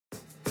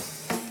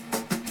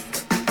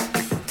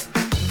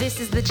This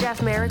is the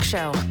Jeff Merrick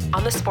Show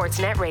on the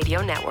Sportsnet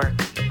Radio Network.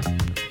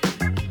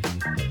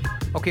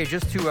 Okay,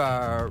 just to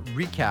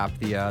recap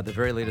the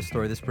very latest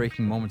story, this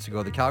breaking moments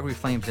ago, the Calgary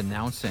Flames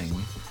announcing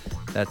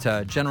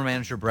that General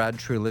Manager Brad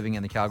Treliving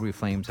and the Calgary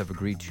Flames have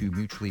agreed to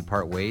mutually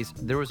part ways.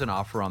 There was an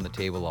offer on the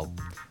table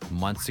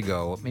months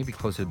ago, maybe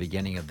close to the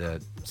beginning of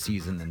the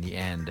season than the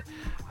end,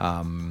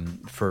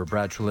 for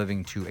Brad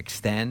Treliving to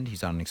extend.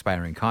 He's on an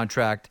expiring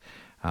contract.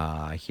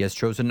 He has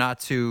chosen not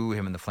to.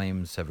 Him and the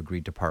Flames have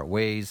agreed to part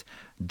ways.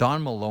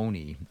 Don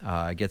Maloney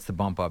gets the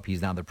bump up.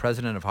 He's now the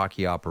president of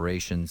hockey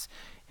operations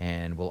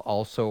and will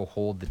also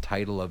hold the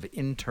title of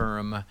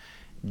interim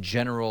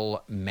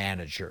general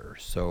manager.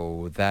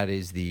 So that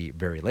is the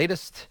very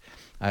latest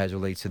as it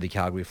relates to the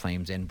Calgary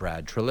Flames and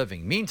Brad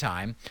Treliving.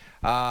 Meantime,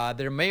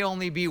 there may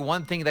only be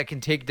one thing that can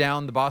take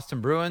down the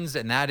Boston Bruins,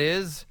 and that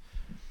is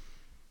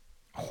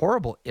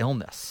horrible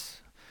illness.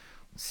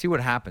 Let's see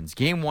what happens.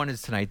 Game 1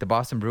 is tonight. The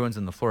Boston Bruins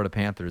and the Florida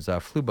Panthers.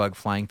 Flu bug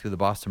flying through the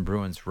Boston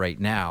Bruins right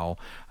now.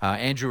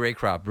 Andrew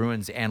Raycroft,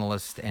 Bruins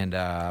analyst and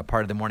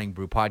part of the Morning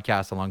Brew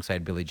podcast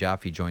alongside Billy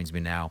Jaffe, joins me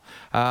now.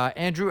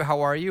 Andrew, how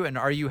are you, and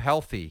are you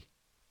healthy?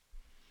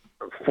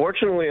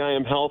 Fortunately, I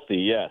am healthy,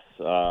 yes.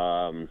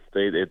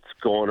 It's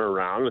going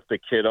around with the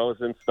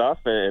kiddos and stuff,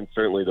 and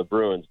certainly the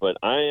Bruins. But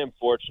I am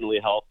fortunately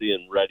healthy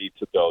and ready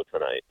to go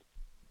tonight.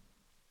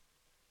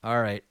 All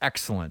right,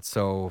 excellent.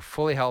 So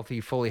fully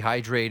healthy, fully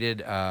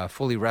hydrated,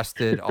 fully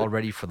rested, all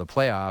ready for the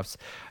playoffs.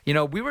 You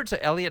know,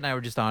 Elliot and I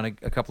were just on a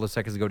couple of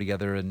seconds ago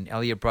together, and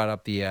Elliot brought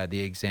up the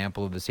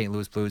example of the St.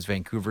 Louis Blues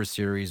Vancouver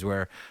series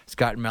where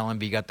Scott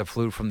Mellenby got the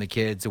flu from the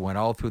kids. It went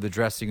all through the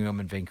dressing room,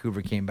 and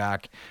Vancouver came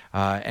back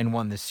and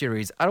won the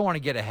series. I don't want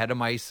to get ahead of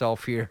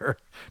myself here,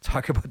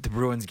 talk about the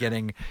Bruins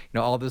getting,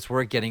 all this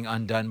work getting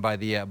undone by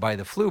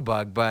the flu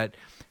bug, but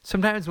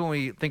sometimes when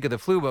we think of the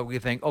flu bug, we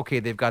think, okay,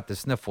 they've got the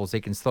sniffles.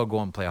 They can still go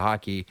and play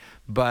hockey.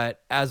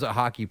 But as a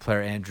hockey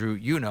player, Andrew,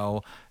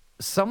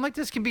 something like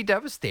this can be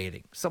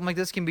devastating. Something like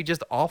this can be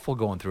just awful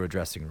going through a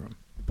dressing room.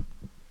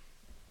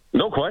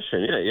 No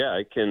question. Yeah.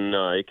 It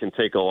can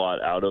take a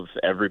lot out of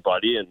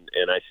everybody. And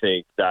I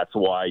think that's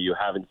why you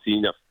haven't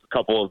seen a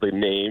couple of the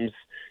names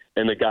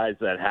and the guys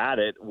that had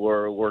it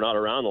were not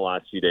around the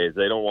last few days.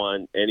 They don't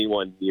want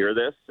anyone near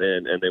this,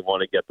 and they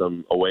want to get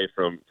them away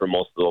from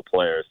most of the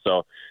players.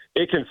 So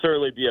it can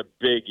certainly be a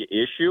big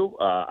issue.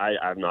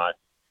 I'm not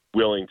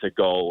willing to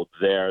go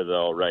there,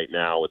 though, right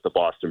now with the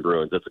Boston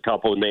Bruins. It's a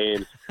couple of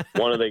names.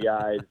 One of the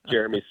guys,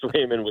 Jeremy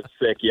Swayman, was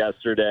sick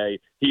yesterday.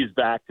 He's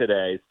back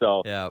today.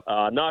 So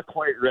not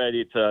quite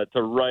ready to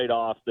write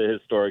off the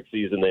historic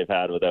season they've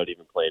had without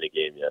even playing a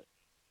game yet.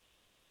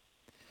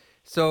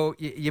 So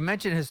you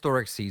mentioned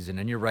historic season,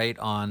 and you're right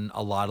on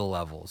a lot of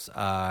levels.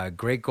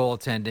 Great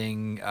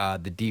goaltending.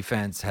 The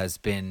defense has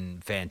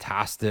been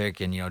fantastic,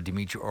 and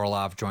Dmitry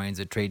Orlov joins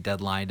the trade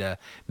deadline to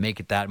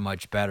make it that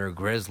much better.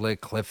 Grizzly,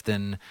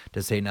 Clifton,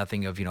 to say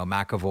nothing of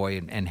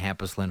McAvoy and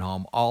Hampus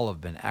Lindholm, all have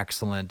been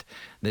excellent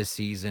this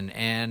season.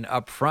 And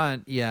up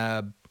front,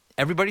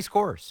 everybody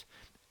scores,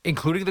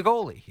 including the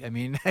goalie. I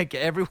mean,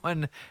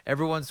 everyone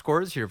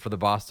scores here for the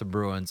Boston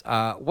Bruins.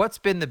 What's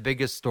been the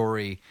biggest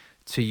story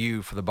to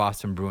you for the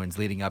Boston Bruins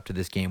leading up to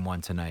this game 1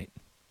 tonight?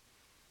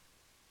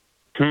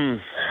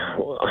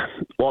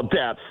 Well,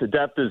 depth.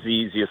 Depth is the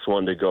easiest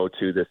one to go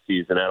to this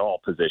season at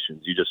all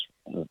positions. You just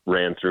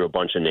ran through a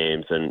bunch of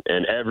names, and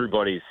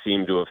everybody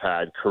seemed to have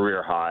had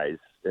career highs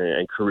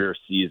and career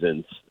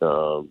seasons,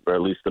 or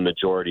at least the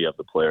majority of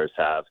the players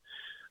have.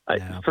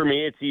 For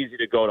me, it's easy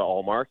to go to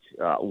Allmark.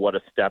 What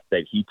a step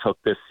that he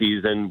took this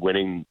season,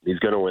 winning. He's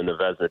going to win the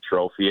Vezina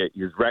Trophy.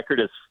 His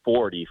record is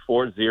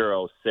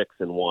 4-0,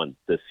 6-1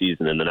 this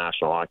season in the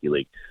National Hockey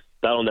League.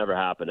 That'll never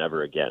happen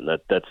ever again.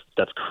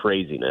 That's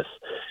craziness.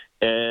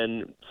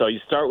 And so you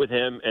start with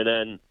him, and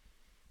then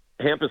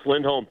Hampus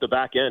Lindholm, the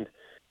back end.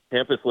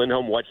 Hampus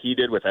Lindholm, what he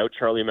did without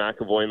Charlie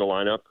McAvoy in the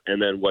lineup,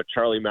 and then what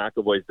Charlie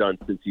McAvoy's done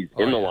since he's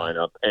in the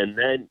lineup, and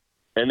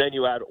then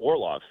you add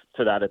Orlov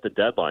to that at the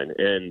deadline,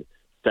 and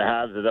to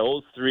have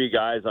those three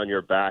guys on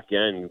your back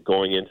end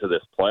going into this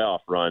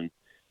playoff run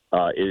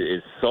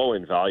is so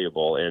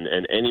invaluable.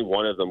 And any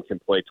one of them can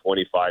play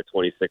 25,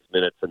 26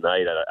 minutes a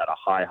night at a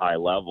high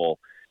level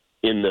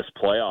in this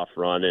playoff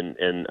run.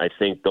 And I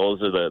think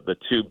those are the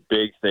two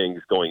big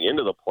things going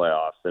into the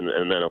playoffs.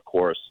 And then, of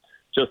course,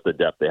 just the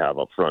depth they have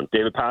up front.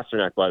 David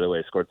Pastrnak, by the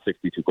way, scored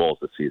 62 goals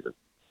this season.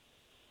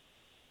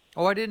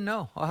 Oh, I didn't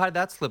know. Oh, how did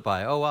that slip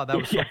by? Oh, wow, that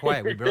was so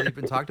quiet. We barely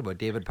even talked about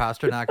David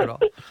Pastrnak at all.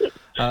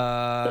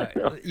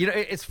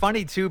 It's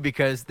funny, too,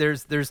 because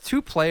there's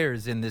two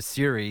players in this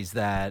series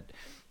that,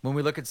 when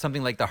we look at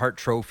something like the Hart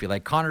Trophy,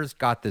 like Connor's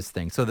got this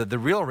thing, so that the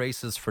real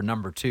race is for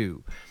number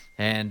 2.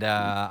 And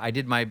I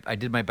did my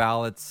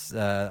ballots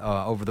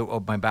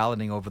my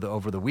balloting over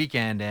the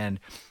weekend, and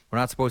We're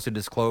not supposed to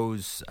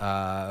disclose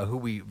who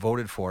we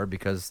voted for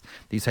because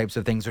these types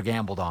of things are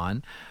gambled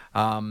on.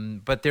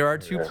 But there are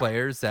two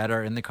players that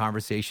are in the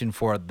conversation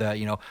for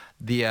the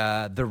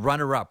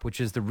runner-up,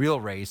 which is the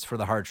real race for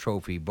the Hart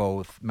Trophy,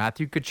 both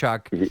Matthew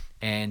Tkachuk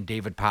and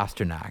David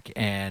Pastrnak.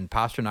 And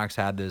Pasternak's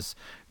had this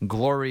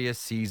glorious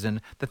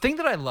season. The thing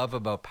that I love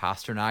about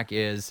Pastrnak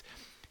is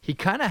he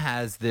kind of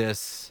has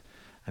this.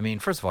 I mean,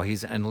 first of all,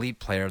 he's an elite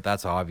player.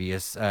 That's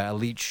obvious.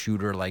 Elite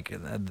shooter,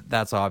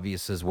 that's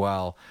obvious as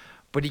well.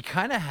 But he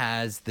kind of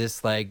has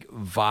this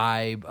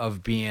vibe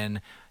of being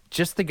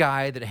just the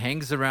guy that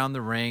hangs around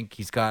the rink.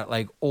 He's got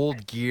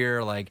old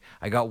gear.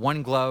 I got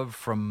one glove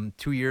from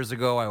 2 years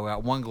ago. I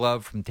got one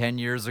glove from 10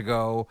 years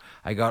ago.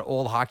 I got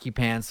old hockey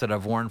pants that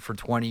I've worn for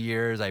 20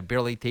 years. I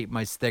barely tape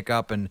my stick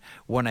up, and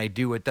when I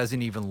do, it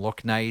doesn't even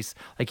look nice.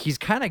 He's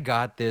kind of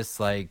got this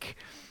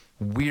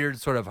weird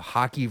sort of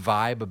hockey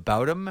vibe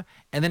about him,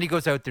 and then he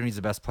goes out there and he's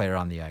the best player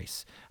on the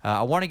ice.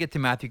 I want to get to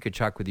Matthew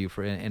Tkachuk with you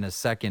in a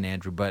second,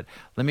 Andrew, but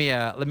let me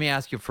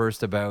ask you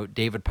first about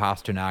David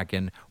Pastrnak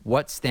and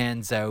what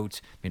stands out.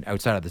 I mean,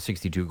 outside of the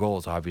 62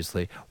 goals,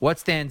 obviously, what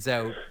stands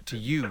out to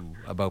you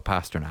about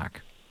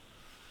Pastrnak?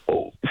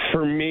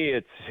 For me,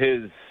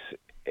 it's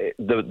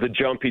the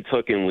jump he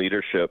took in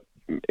leadership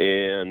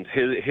and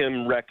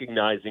him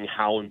recognizing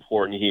how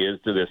important he is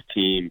to this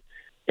team.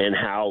 And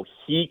how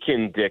he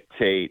can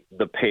dictate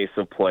the pace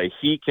of play.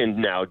 He can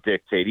now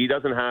dictate. He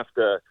doesn't have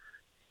to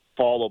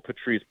follow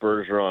Patrice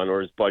Bergeron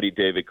or his buddy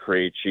David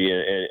Krejci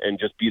and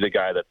just be the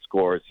guy that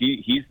scores.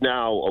 He's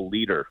now a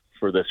leader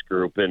for this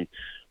group. And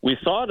we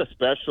saw it a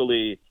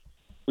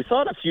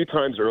few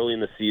times early in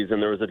the season.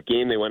 There was a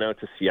game they went out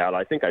to Seattle.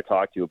 I think I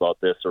talked to you about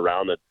this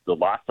around the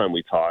last time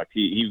we talked.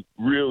 He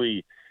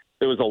really...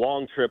 It was a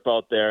long trip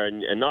out there,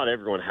 and not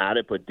everyone had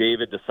it, but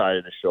David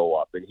decided to show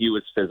up, and he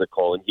was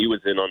physical, and he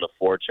was in on the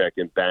forecheck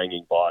and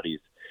banging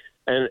bodies.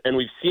 And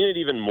we've seen it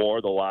even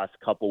more the last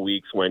couple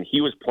weeks when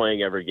he was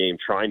playing every game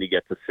trying to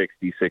get to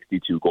 60,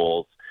 62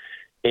 goals,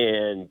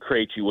 and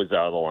Krejci was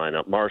out of the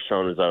lineup.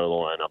 Marchand was out of the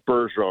lineup.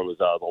 Bergeron was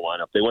out of the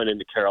lineup. They went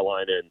into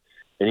Carolina,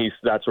 and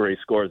that's where he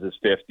scores his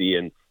 50,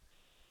 and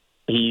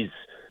he's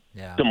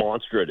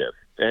demonstrative.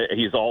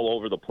 He's all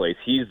over the place.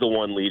 He's the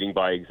one leading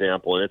by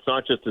example. And it's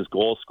not just his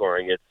goal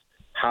scoring, it's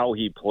how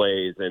he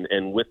plays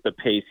and with the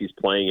pace he's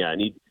playing at.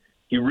 And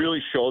he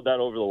really showed that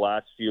over the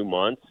last few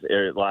months,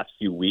 or last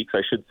few weeks,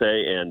 I should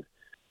say. And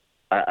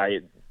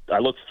I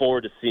look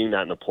forward to seeing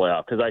that in the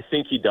playoff because I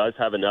think he does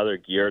have another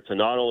gear to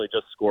not only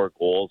just score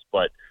goals,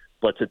 but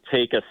to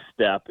take a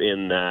step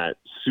in that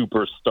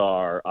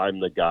superstar, I'm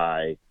the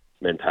guy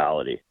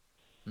mentality.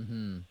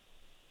 Mm-hmm.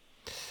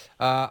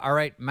 All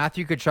right,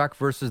 Matthew Tkachuk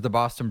versus the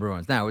Boston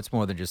Bruins. Now, it's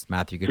more than just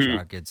Matthew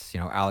Tkachuk. It's,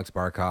 Alex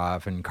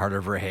Barkov and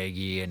Carter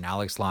Verhaeghe and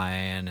Alex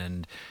Lyon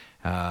and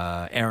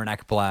Aaron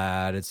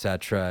Ekblad, et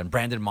cetera. And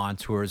Brandon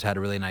Montour's had a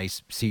really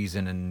nice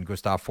season, and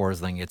Gustav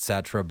Forsling, et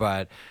cetera.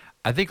 But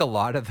I think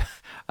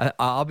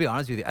I'll be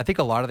honest with you, I think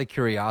a lot of the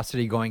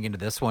curiosity going into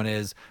this one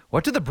is,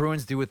 what do the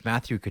Bruins do with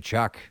Matthew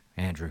Tkachuk,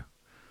 Andrew?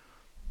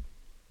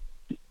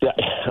 Yeah,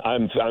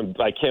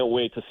 I can't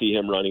wait to see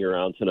him running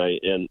around tonight,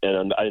 and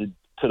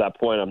to that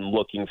point, I'm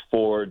looking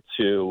forward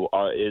to,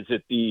 is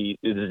it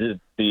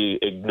the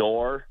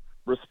ignore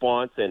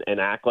response and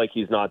act like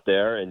he's not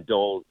there and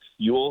don't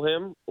fuel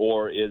him?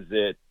 Or is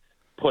it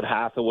put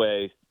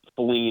Hathaway,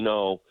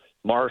 Foligno,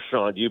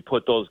 Marchand, you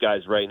put those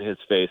guys right in his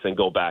face and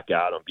go back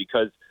at him?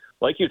 Because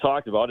like you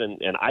talked about, and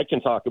I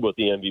can talk about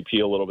the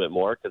MVP a little bit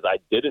more because I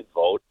didn't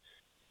vote.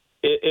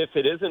 If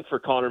it isn't for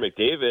Connor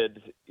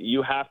McDavid,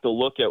 you have to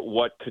look at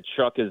what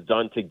Tkachuk has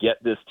done to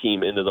get this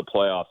team into the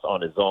playoffs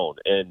on his own.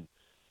 And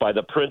by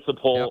the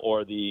principle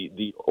or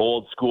the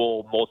old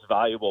school most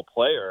valuable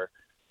player,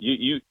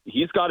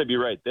 he's got to be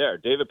right there.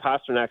 David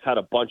Pasternak's had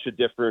a bunch of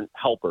different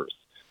helpers.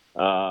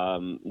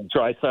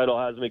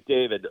 Draisaitl has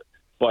McDavid,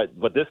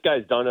 but this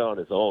guy's done it on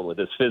his own with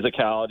his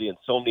physicality and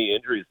so many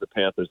injuries the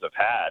Panthers have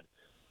had.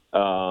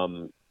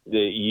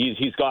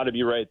 He's got to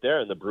be right there,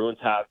 and the Bruins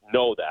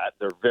know that.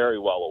 They're very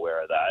well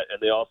aware of that,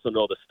 and they also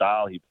know the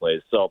style he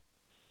plays. So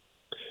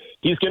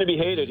he's going to be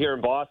hated here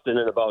in Boston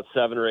in about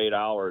 7 or 8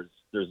 hours.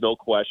 There's no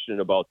question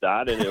about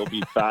that, and it'll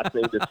be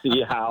fascinating to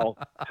see how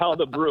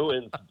the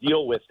Bruins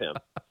deal with him.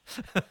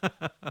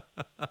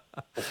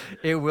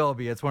 It will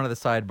be. It's one of the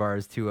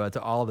sidebars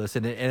to all of this,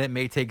 and it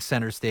may take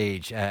center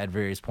stage at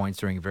various points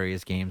during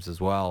various games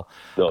as well.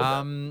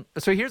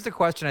 So here's the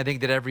question I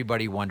think that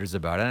everybody wonders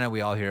about. I know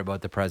we all hear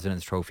about the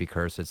President's Trophy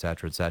curse, et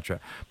cetera, et cetera.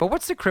 But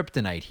what's the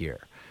kryptonite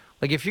here?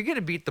 If you're going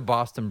to beat the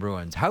Boston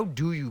Bruins, how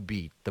do you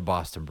beat the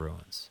Boston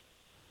Bruins?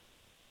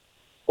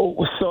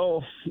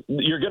 So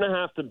you're gonna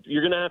have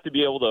to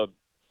be able to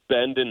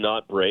bend and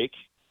not break.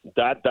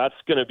 That's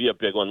going to be a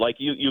big one.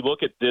 You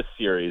look at this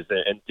series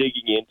and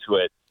digging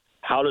into it.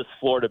 How does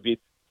Florida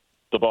beat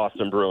the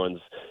Boston Bruins?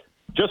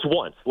 Just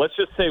once. Let's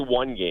just say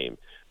one game.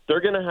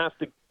 They're going to have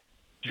to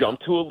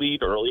jump to a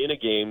lead early in a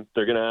game.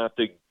 They're going to have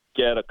to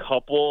get a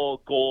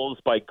couple goals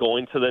by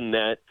going to the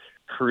net,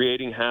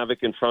 creating havoc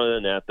in front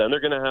of the net. Then they're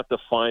going to have to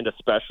find a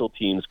special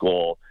teams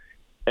goal.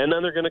 and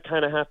then they're going to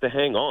kind of have to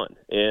hang on.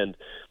 And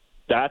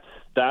that's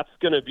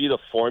going to be the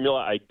formula.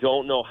 I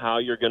don't know how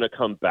you're going to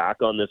come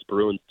back on this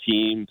Bruins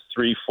team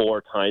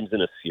 3-4 times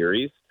in a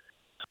series.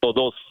 So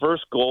those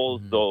first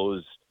goals,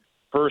 those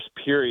first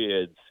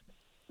periods,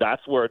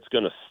 that's where it's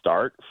going to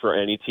start for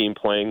any team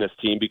playing this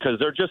team, because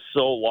they're just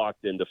so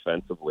locked in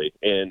defensively.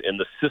 And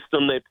the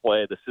system they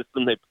play, the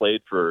system they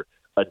played for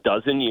a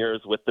dozen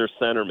years with their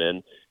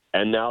centermen,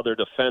 and now their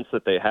defense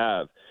that they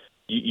have,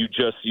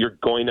 you're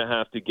going to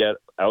have to get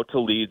out to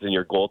leads, and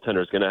your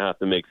goaltender is going to have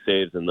to make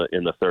saves in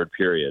the third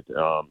period.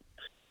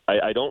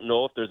 I don't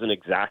know if there's an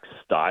exact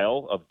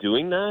style of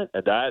doing that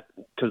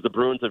because the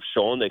Bruins have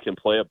shown they can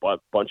play a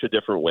bunch of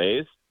different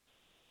ways.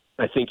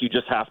 I think you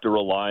just have to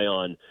rely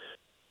on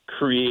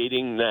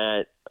creating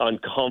that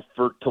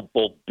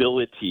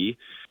uncomfortability,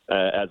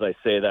 as I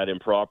say that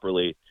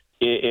improperly,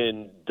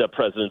 in the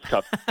President's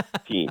Cup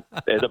team.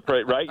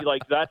 Right?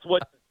 Like, that's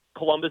what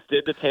Columbus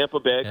did to Tampa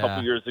Bay a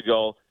couple years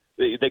ago.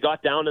 They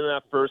got down in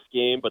that first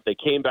game, but they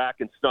came back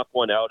and snuck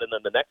one out. And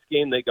then the next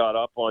game they got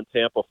up on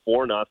Tampa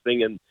 4-0,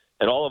 and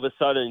all of a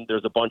sudden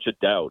there's a bunch of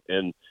doubt.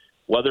 And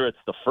whether it's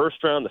the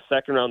first round, the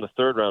second round, the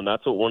third round,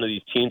 that's what one of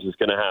these teams is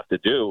going to have to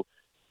do,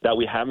 that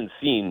we haven't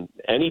seen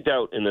any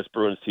doubt in this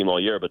Bruins team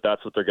all year, but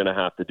that's what they're going to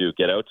have to do,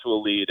 get out to a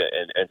lead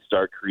and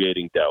start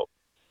creating doubt.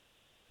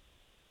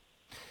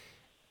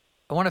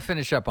 I want to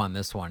finish up on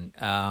this one,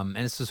 and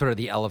this is sort of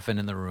the elephant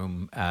in the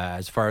room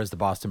as far as the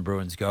Boston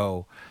Bruins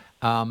go.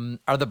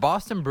 Are the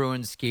Boston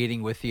Bruins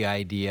skating with the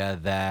idea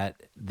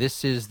that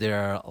this is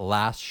their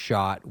last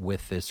shot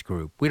with this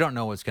group? We don't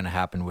know what's going to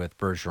happen with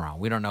Bergeron.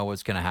 We don't know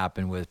what's going to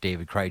happen with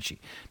David Krejci.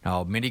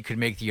 Now, many could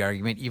make the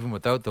argument, even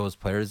without those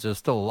players, there's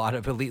still a lot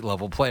of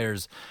elite-level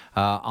players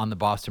on the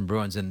Boston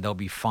Bruins, and they'll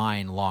be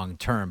fine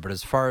long-term. But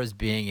as far as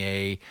being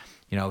a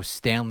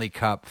Stanley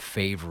Cup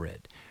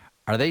favorite,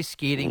 are they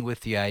skating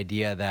with the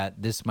idea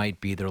that this might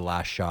be their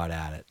last shot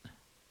at it?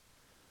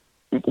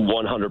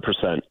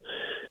 100%.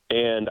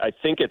 And I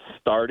think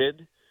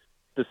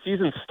the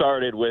season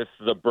started with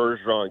the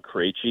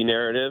Bergeron-Krejci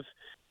narrative,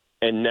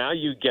 and now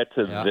you get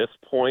to this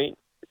point,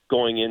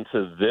 going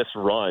into this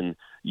run,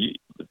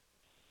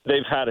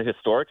 they've had a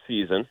historic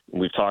season.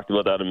 We've talked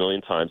about that a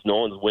million times. No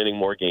one's winning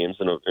more games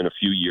in a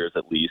few years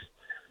at least.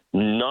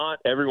 Not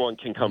everyone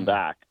can come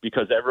back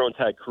because everyone's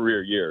had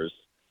career years.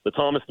 The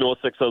Thomas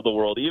Noseks of the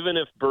world, even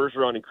if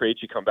Bergeron and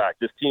Krejci come back,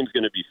 this team's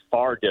going to be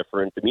far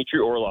different. Dmitry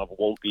Orlov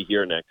won't be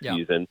here next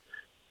season.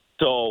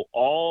 So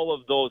all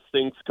of those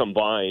things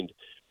combined,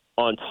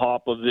 on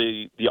top of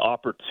the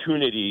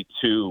opportunity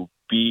to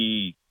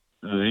be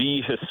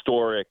the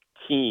historic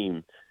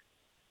team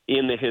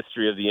in the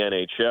history of the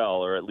NHL,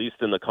 or at least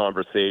in the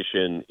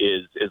conversation,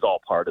 is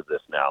all part of this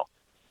now.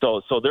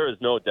 So there is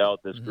no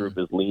doubt this group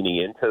is leaning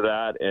into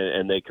that,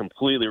 and they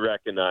completely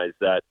recognize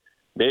that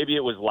maybe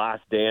it was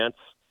last dance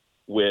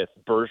with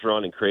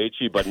Bergeron and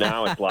Krejci, but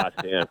now it's last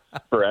dance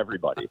for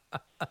everybody.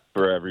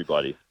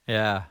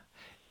 Yeah.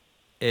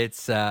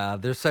 It's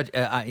there's such.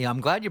 I'm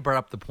glad you brought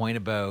up the point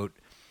about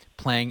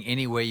playing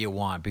any way you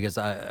want, because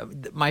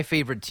my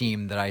favorite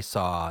team that I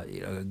saw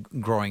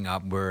growing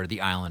up were the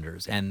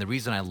Islanders, and the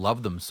reason I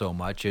love them so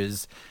much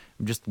is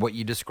just what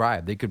you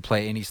described. They could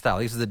play any style.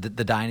 These are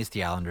the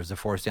Dynasty Islanders, the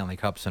 4 Stanley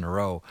Cups in a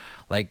row,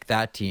 like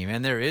that team.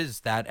 And there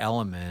is that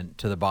element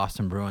to the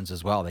Boston Bruins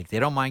as well. Like, they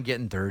don't mind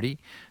getting dirty.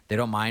 They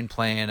don't mind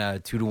playing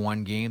a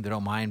 2-1 game. They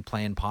don't mind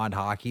playing pond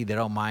hockey. They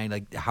don't mind,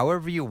 like,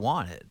 however you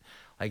want it.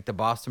 Like, the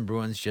Boston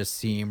Bruins just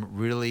seem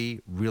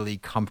really, really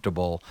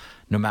comfortable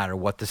no matter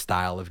what the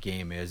style of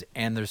game is.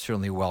 And they're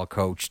certainly well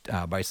coached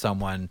by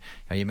someone.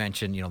 You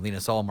mentioned,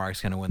 Linus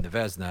Ullmark's going to win the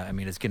Vezina. I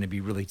mean, it's going to be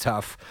really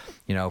tough,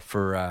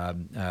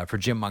 for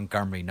Jim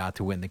Montgomery not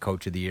to win the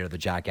Coach of the Year, the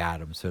Jack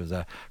Adams. So there's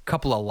a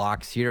couple of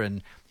locks here.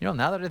 And,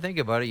 now that I think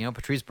about it,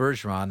 Patrice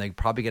Bergeron, they're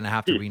probably going to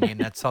have to rename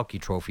that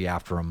Selke Trophy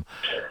after him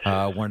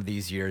one of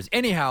these years.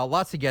 Anyhow,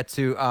 lots to get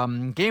to.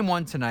 Game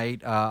 1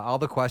 tonight. All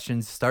the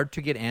questions start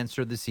to get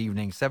answered this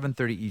evening,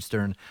 7:30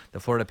 Eastern, the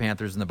Florida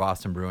Panthers and the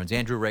Boston Bruins.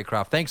 Andrew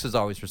Raycroft, thanks as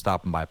always for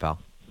stopping by, pal.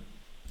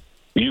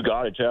 You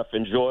got it, Jeff.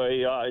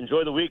 Enjoy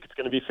the week. It's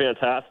going to be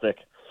fantastic.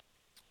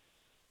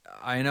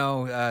 I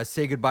know,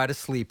 say goodbye to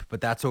sleep, but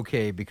that's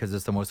okay because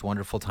it's the most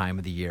wonderful time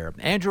of the year.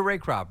 Andrew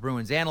Raycroft,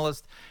 Bruins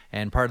analyst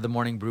and part of the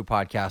Morning Brew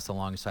podcast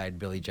alongside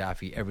Billy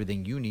Jaffe.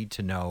 Everything you need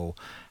to know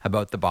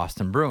about the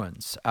Boston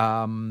Bruins.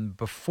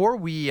 Before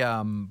we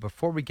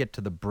get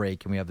to the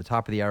break, and we have the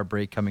top of the hour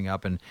break coming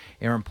up, and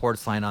Aaron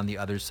Portzline on the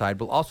other side,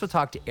 we'll also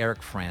talk to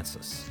Eric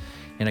Francis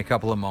in a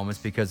couple of moments,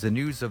 because the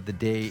news of the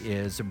day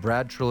is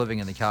Brad Treliving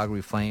and the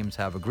Calgary Flames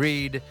have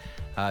agreed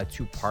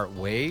to part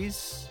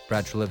ways.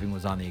 Brad Treliving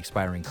was on the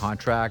expiring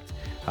contract.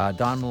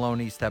 Don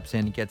Maloney steps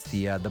in, gets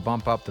the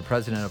bump up, the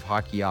president of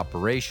hockey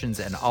operations,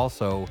 and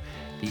also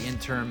the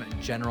interim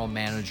general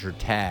manager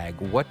tag.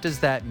 What does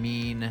that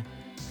mean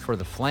for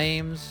the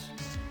Flames?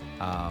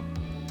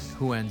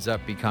 Who ends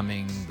up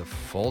becoming the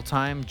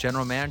full-time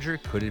general manager?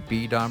 Could it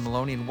be Don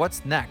Maloney? And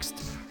what's next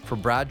for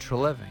Brad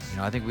Treliving?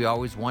 I think we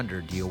always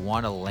wonder, do you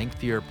want a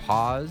lengthier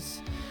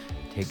pause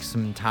take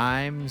some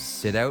time,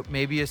 sit out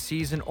maybe a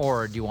season,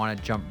 or do you want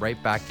to jump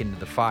right back into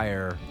the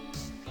fire?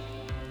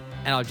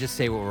 And I'll just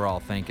say what we're all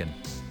thinking.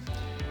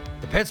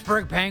 The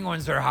Pittsburgh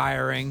Penguins are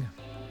hiring.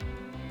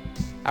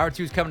 Hour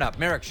 2 is coming up.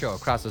 Merrick Show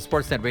across the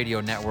Sportsnet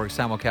Radio Network,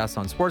 simulcast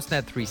on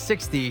Sportsnet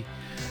 360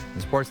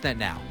 and Sportsnet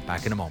Now.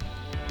 Back in a moment.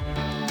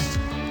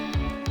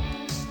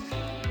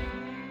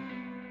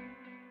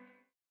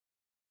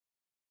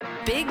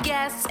 Big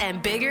guests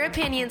and bigger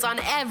opinions on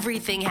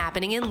everything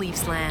happening in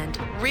Leafsland.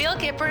 Real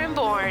Kipper and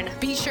Bourne.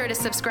 Be sure to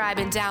subscribe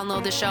and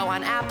download the show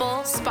on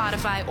Apple,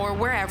 Spotify, or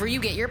wherever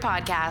you get your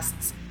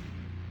podcasts.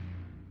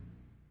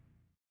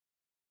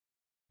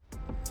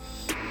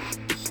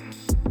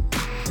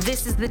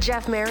 This is the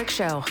Jeff Merrick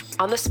Show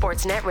on the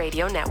Sportsnet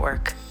Radio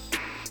Network.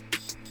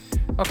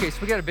 Okay,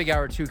 so we got a big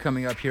hour 2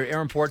 coming up here.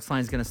 Aaron Portzline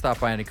is going to stop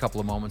by in a couple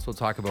of moments. We'll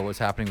talk about what's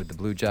happening with the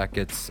Blue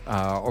Jackets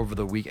over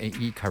the week.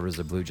 He covers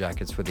the Blue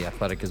Jackets for The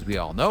Athletic, as we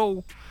all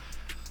know.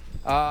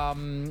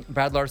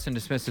 Brad Larson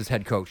dismissed his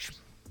head coach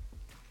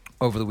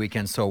over the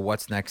weekend, so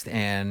what's next?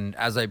 And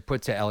as I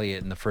put to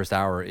Elliot in the first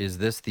hour, is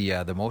this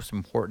the most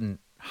important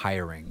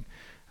hiring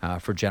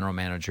for general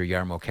manager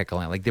Jarmo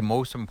Kekalainen? Like the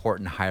most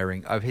important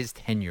hiring of his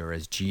tenure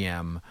as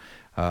GM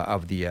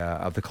of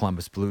the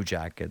Columbus Blue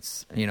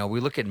Jackets. You know, we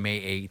look at May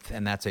 8th,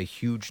 and that's a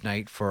huge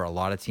night for a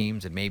lot of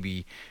teams, and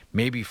maybe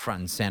front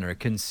and center,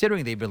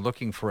 considering they've been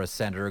looking for a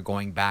center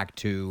going back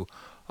to,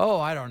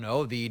 I don't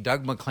know, the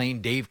Doug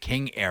McLean, Dave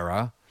King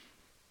era,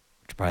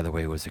 which, by the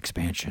way, was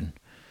expansion.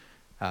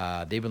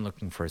 They've been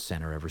looking for a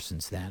center ever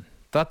since then.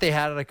 Thought they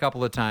had it a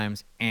couple of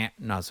times,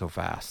 not so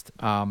fast.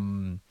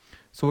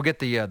 So we'll get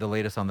the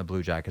latest on the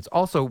Blue Jackets.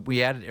 Also,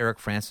 we added Eric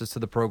Francis to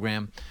the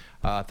program.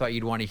 Thought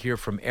you'd want to hear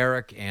from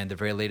Eric and the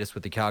very latest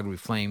with the Calgary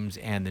Flames,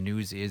 and the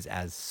news is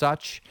as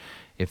such.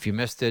 If you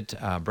missed it,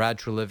 Brad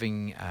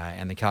Treliving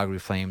and the Calgary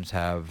Flames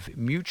have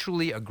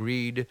mutually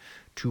agreed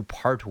to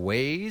part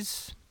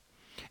ways.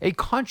 A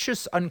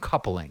conscious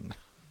uncoupling.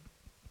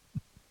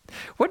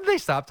 When did they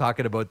stop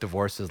talking about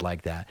divorces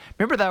like that?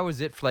 Remember that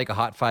was it for like a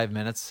hot 5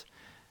 minutes?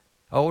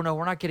 Oh, no,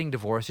 we're not getting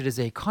divorced. It is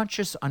a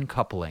conscious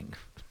uncoupling.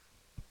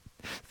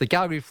 The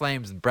Calgary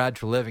Flames and Brad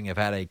Treliving have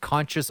had a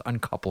conscious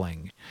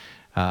uncoupling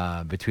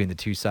between the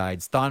two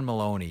sides. Don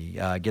Maloney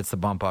gets the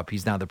bump up.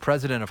 He's now the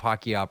president of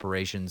hockey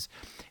operations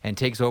and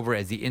takes over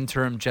as the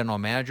interim general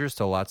manager.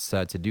 Still lots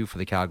to do for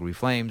the Calgary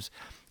Flames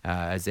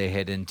as they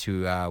head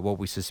into what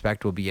we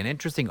suspect will be an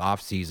interesting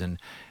offseason.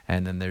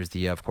 And then there's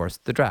of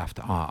course, the draft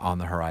on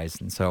the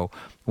horizon. So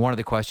one of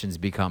the questions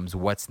becomes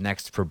what's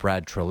next for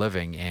Brad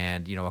Treliving?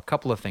 And, a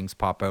couple of things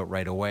pop out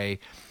right away.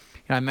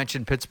 I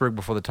mentioned Pittsburgh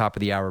before the top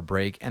of the hour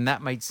break, and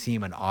that might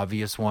seem an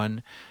obvious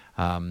one.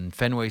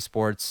 Fenway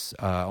Sports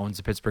owns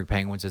the Pittsburgh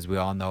Penguins, as we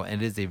all know,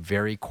 and it is a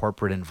very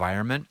corporate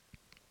environment.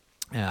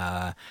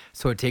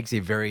 So it takes a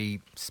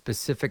very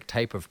specific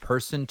type of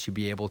person to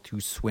be able to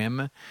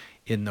swim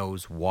in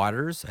those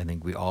waters. I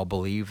think we all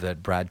believe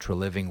that Brad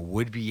Treliving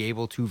would be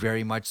able to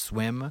very much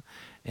swim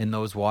in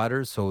those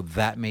waters, so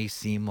that may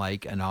seem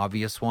like an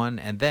obvious one.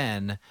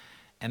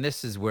 And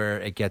this is where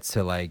it gets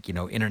to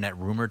internet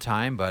rumor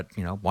time, but,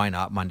 why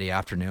not Monday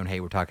afternoon? Hey,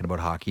 we're talking about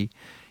hockey.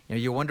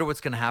 You wonder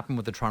what's going to happen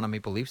with the Toronto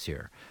Maple Leafs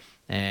here.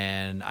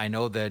 And I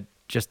know that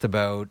just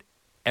about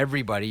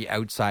everybody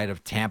outside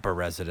of Tampa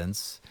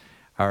residents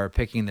are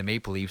picking the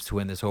Maple Leafs to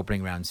win this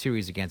opening round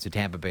series against the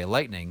Tampa Bay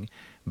Lightning.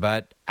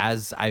 But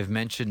as I've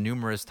mentioned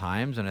numerous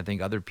times, and I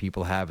think other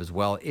people have as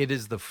well, it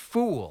is the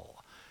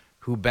fool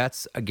who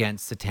bets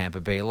against the Tampa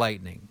Bay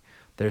Lightning.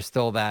 There's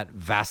still that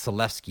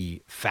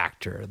Vasilevsky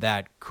factor,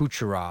 that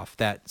Kucherov,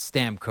 that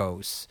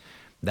Stamkos,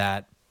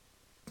 that,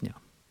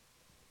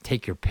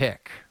 take your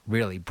pick,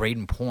 really,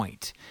 Braden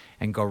Point,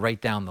 and go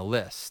right down the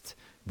list.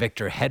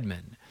 Victor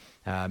Hedman,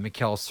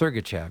 Mikhail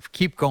Sergachev,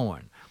 keep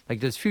going. Like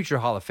there's future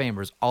Hall of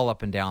Famers all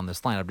up and down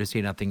this lineup, to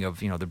say nothing of,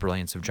 the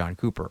brilliance of John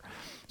Cooper.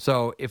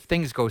 So if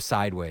things go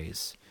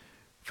sideways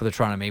for the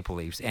Toronto Maple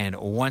Leafs, and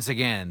once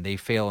again they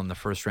fail in the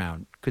first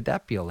round, could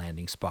that be a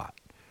landing spot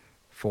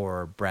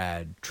for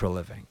Brad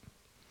Treliving?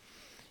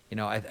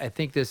 I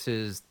think this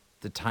is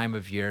the time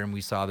of year, and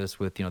we saw this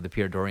with, the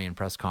Pierre Dorian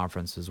press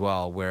conference as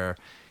well, where,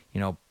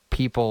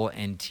 people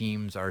and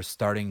teams are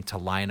starting to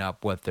line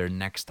up what their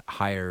next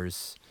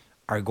hires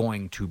are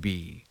going to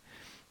be.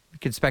 We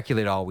can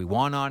speculate all we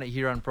want on it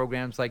here on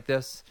programs like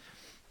this.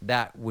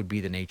 That would be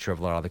the nature of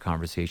a lot of the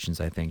conversations,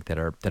 I think, that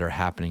are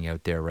happening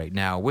out there right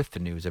now with the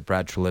news that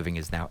Brad Treliving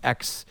is now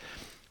ex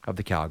of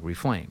the Calgary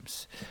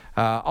Flames.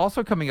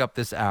 Also coming up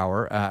this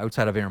hour,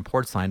 outside of Aaron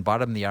Portzline,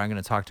 bottom of the hour, I'm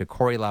going to talk to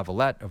Corey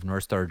Lavalette of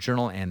North Star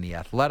Journal and The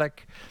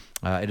Athletic.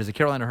 It is the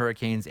Carolina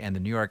Hurricanes and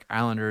the New York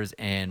Islanders,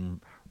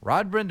 and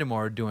Rod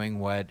Brind'Amour doing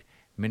what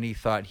many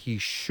thought he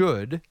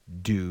should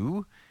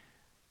do,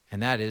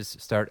 and that is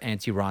start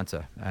Antti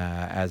Raanta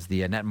as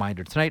the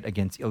netminder tonight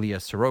against Ilya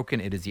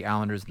Sorokin. It is the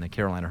Islanders and the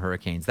Carolina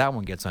Hurricanes. That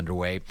one gets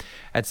underway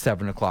at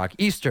 7 o'clock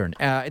Eastern.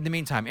 In the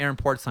meantime, Aaron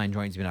Portzline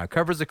joins me now.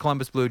 Covers the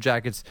Columbus Blue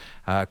Jackets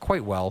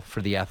quite well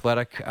for The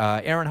Athletic.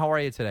 Aaron, how are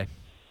you today?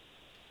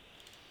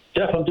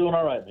 Jeff, I'm doing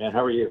all right, man.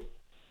 How are you?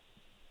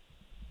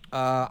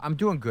 I'm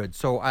doing good.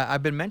 So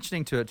I've been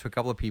mentioning to a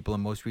couple of people,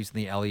 and most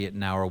recently Elliot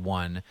in Hour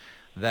One,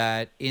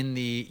 that in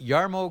the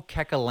Jarmo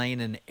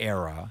Kekalainen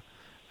era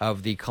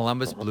of the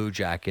Columbus Blue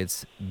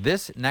Jackets,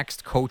 this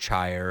next coach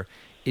hire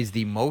is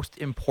the most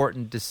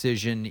important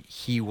decision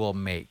he will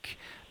make.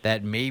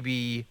 That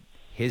maybe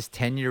his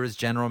tenure as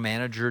general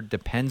manager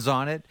depends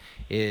on it.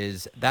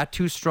 Is that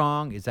too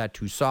strong? Is that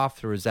too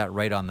soft? Or is that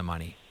right on the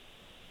money?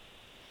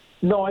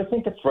 No, I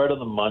think it's right on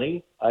the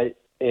money. I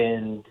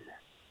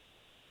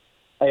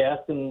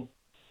asked him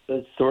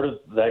sort of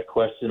that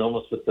question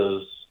almost with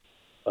those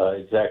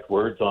exact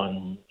words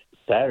on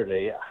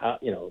Saturday. How,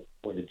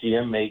 when the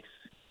GM makes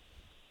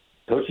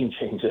coaching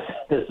changes,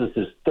 this is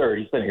his third.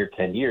 He's been here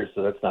 10 years,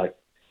 so that's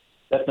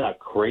not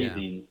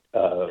crazy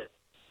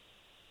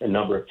a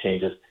number of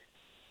changes.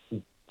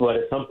 But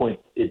at some point,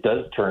 it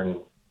does turn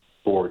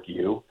toward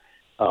you.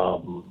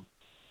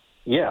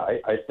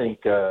 I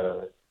think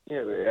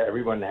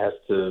everyone has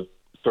to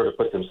sort of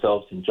put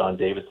themselves in John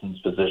Davidson's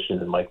position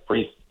and Mike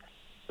Priest's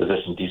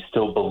position. Do you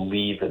still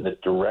believe in the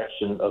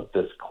direction of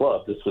this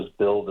club? This was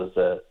billed as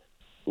a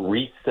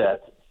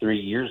reset 3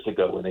 years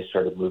ago when they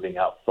started moving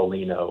out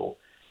Foligno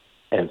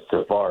and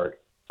Savard.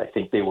 I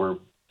think they were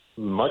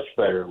much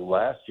better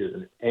last year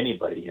than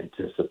anybody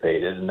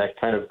anticipated, and that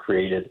kind of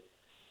created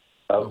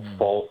a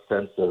false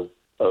sense of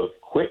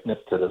quickness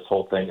to this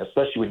whole thing,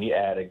 especially when you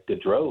added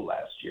Gaudreau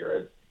last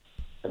year.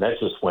 And that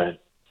just went,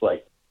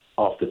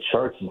 off the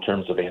charts in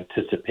terms of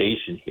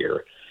anticipation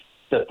here.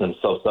 Set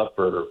themselves up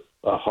for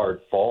a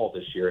hard fall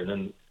this year. And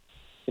then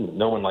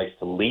no one likes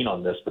to lean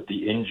on this, but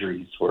the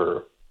injuries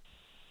were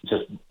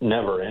just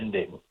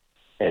never-ending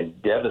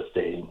and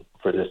devastating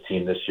for this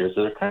team this year.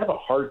 So they're kind of a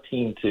hard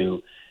team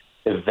to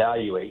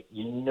evaluate.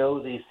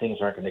 These things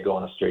aren't going to go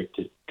on a straight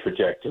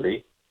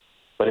trajectory.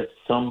 But at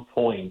some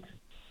point,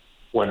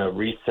 when a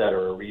reset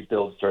or a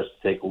rebuild starts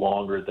to take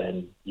longer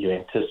than you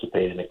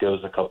anticipate, and it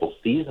goes a couple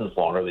seasons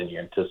longer than you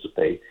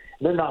anticipate,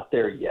 and they're not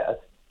there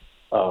yet,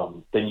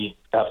 then you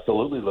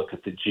absolutely look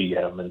at the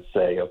GM and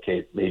say,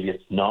 okay, maybe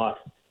it's not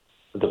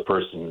the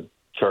person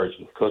charged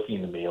with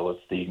cooking the meal;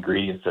 it's the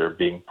ingredients that are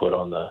being put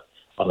on the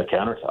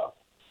countertop.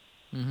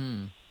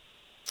 Mm-hmm.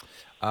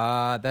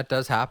 That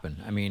does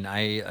happen. I mean,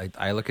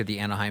 I look at the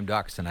Anaheim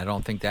Ducks, and I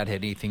don't think that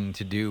had anything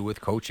to do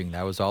with coaching.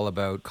 That was all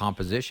about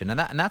composition, and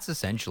that's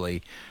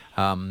essentially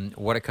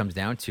what it comes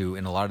down to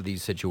in a lot of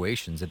these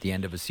situations. At the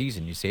end of a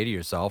season, you say to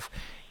yourself,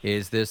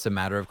 is this a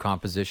matter of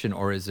composition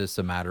or is this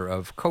a matter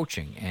of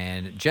coaching?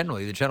 And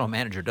generally, the general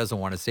manager doesn't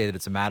want to say that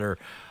it's a matter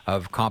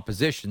of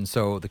composition,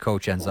 so the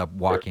coach ends up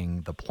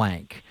walking the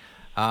plank.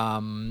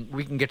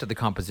 We can get to the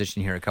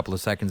composition here in a couple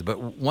of seconds, but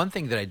one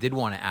thing that I did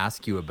want to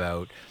ask you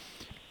about,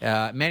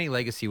 Manny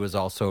Legacy was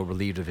also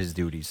relieved of his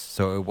duties,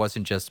 so it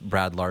wasn't just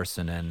Brad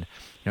Larson. And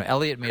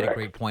Elliot made a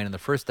great point in the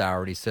first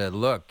hour. He said,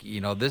 "Look,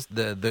 this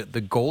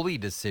the goalie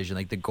decision,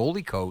 like the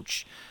goalie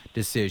coach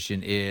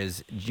decision,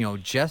 is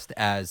just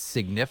as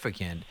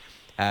significant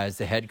as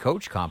the head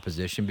coach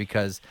composition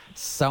because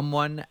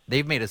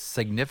they've made a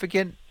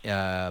significant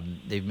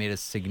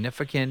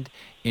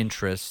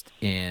interest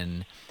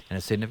in and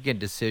a significant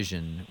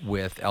decision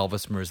with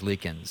Elvis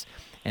Merzlikins,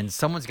 and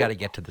someone's got to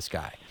get to this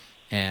guy."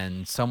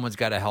 And someone's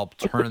got to help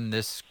turn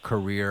this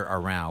career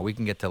around. We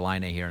can get to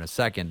Line A here in a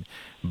second.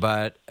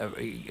 But,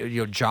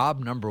 job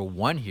number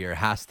one here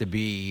has to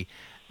be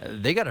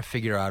they got to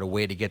figure out a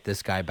way to get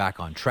this guy back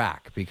on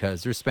track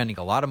because they're spending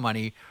a lot of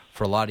money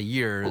for a lot of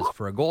years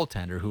for a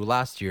goaltender who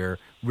last year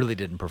really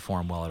didn't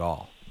perform well at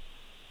all.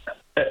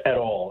 At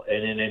all,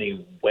 and in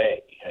any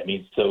way. I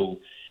mean, so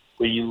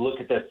when you look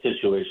at that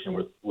situation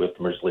with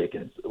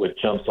Merzlikins, what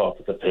jumps off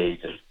at the page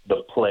is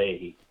the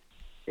play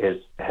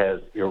has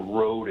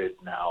eroded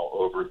now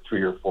over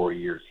 3 or 4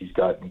 years. He's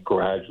gotten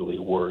gradually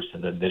worse,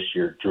 and then this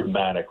year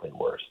dramatically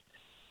worse.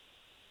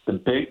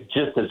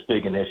 Just as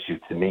big an issue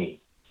to me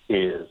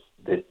is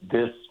that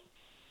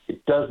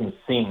it doesn't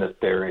seem that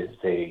there is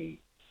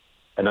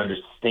an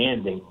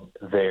understanding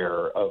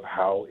there of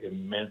how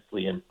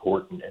immensely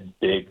important and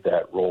big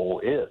that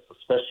role is,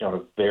 especially on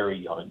a very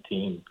young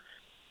team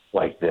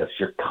like this.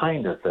 You're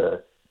kind of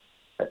the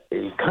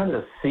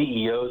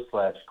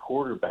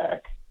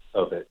CEO/quarterback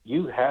of it.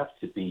 You have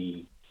to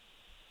be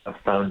a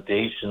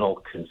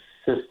foundational,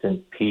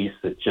 consistent piece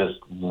that just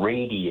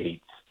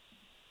radiates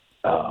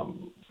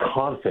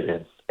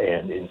confidence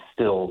and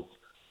instills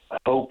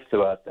hope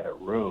throughout that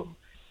room.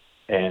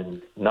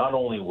 And not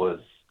only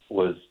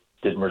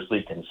did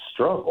Merzlikins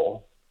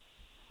struggle,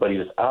 but he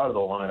was out of the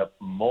lineup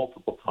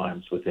multiple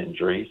times with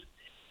injuries.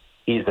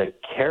 He's a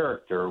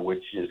character,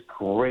 which is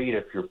great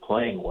if you're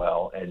playing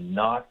well and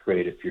not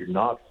great if you're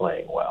not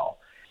playing well.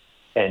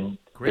 And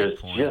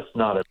there's just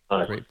not a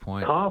ton of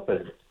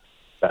confidence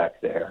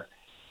back there.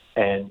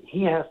 And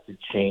he has to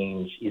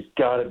change. He's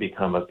got to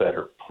become a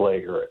better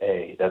player,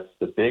 That's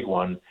the big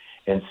one.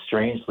 And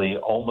strangely,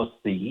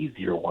 almost the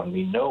easier one.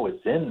 We know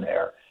it's in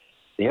there.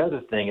 The other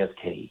thing is,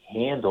 can he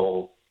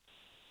handle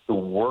the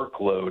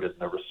workload and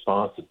the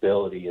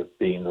responsibility of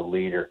being the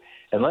leader?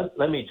 And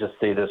let me just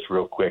say this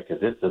real quick,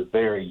 because it's a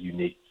very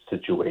unique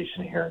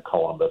situation here in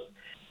Columbus.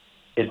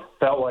 it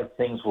felt like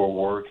things were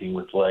working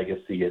with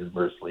Legacy and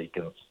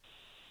Merzlikins.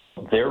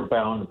 They're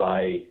bound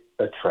by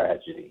a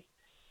tragedy.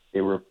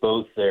 They were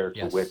both there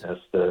to witness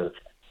the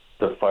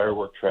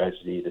firework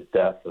tragedy, the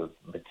death of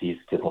Matisse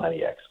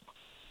Kivlenieks.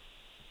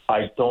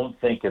 I don't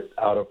think it's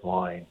out of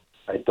line.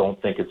 I don't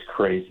think it's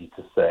crazy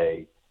to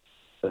say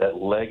that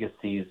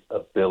Legacy's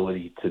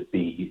ability to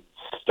be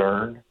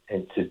stern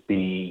and to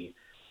be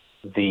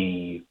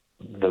the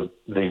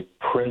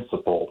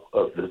principal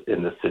of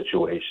in the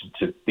situation,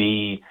 to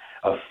be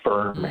a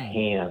firm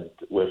hand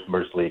with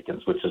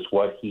Merzlikins, which is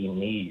what he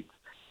needs.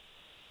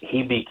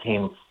 He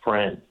became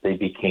friends. They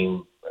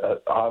became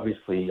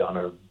obviously on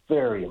a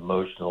very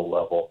emotional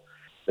level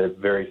that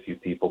very few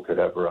people could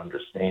ever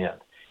understand.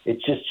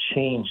 It just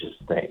changes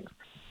things.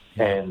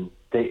 And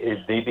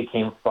they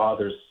became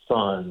father's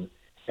son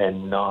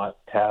and not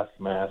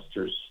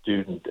taskmaster's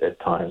student at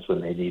times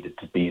when they needed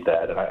to be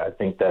that. And I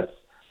think that's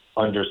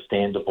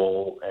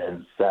understandable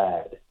and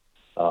sad.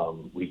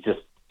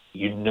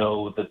 You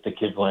know that the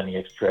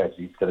Kivlenieks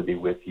tragedy is going to be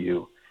with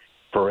you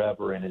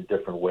forever and in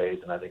different ways.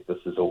 And I think this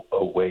is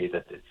a way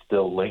that it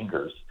still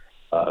lingers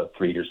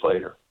 3 years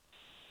later.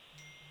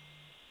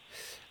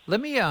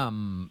 Let me,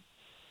 and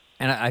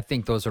I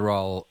think those are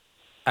all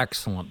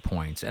excellent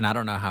points. And I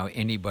don't know how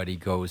anybody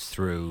goes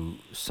through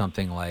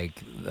something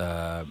like,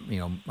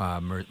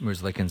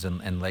 Merzlikins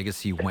and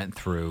Legacy went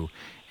through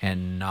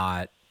and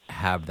not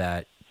have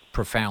that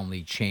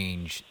profoundly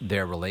change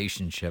their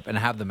relationship and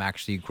have them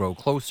actually grow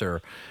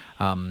closer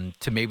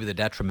to maybe the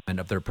detriment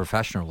of their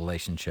professional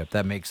relationship.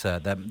 That makes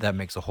that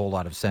makes a whole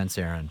lot of sense,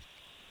 Aaron.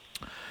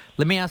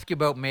 Let me ask you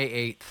about May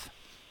 8th.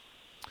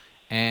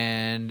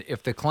 And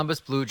if the Columbus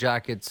Blue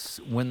Jackets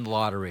win the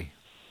lottery,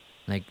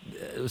 like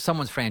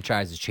someone's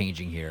franchise is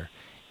changing here.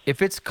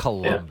 If it's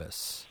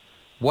Columbus,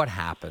 what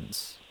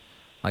happens?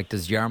 Like,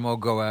 does Jarmo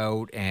go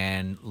out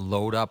and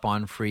load up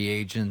on free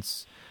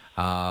agents?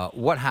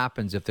 What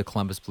happens if the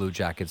Columbus Blue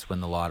Jackets win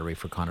the lottery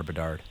for Connor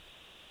Bedard?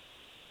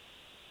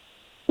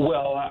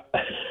 Well,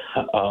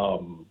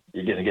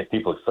 you're going to get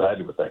people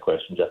excited with that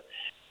question, Jeff,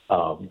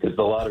 because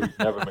the lottery's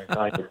never been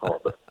kind to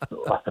Columbus.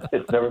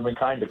 It's never been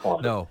kind to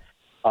Columbus.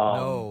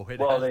 No, it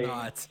has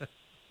not.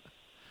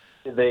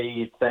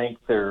 They thank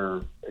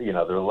their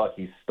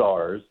lucky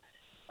stars.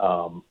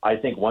 I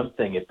think one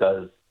thing it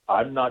does,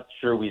 I'm not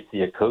sure we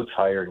see a coach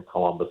hire in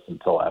Columbus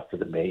until after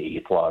the May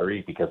 8th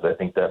lottery, because I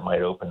think that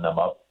might open them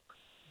up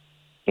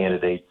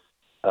candidates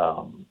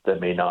that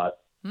may not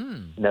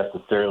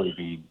necessarily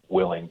be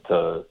willing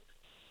to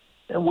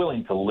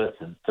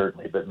listen,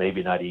 certainly, but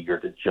maybe not eager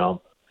to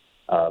jump.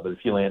 But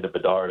if you land a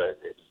Bedard,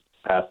 it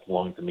passed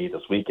along to me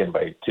this weekend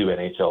by two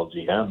NHL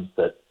GMs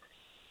that,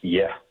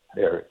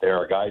 there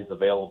are guys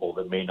available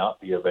that may not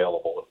be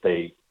available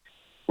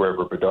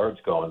wherever Bedard's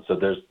going. So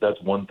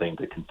that's one thing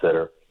to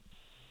consider.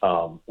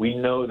 We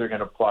know they're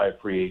going to apply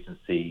free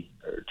agency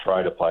or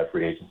try to apply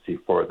free agency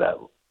for that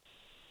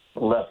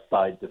left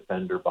side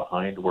defender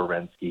behind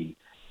Werenski.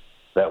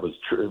 That was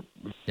true.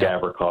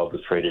 Gavrikov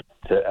was traded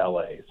to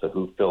LA. So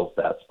who fills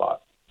that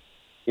spot?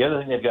 The other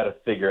thing they've got to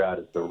figure out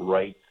is the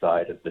right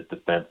side of the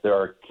defense. There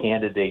are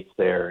candidates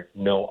there,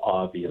 no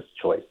obvious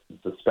choices,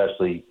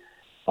 especially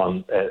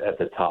at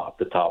the top.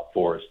 The top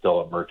four is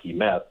still a murky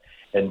mess.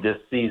 And this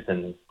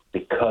season,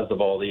 because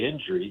of all the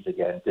injuries,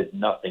 again, did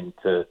nothing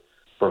to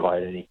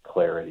provide any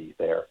clarity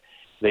there.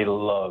 They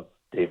love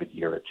David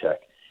Jiricek.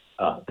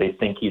 They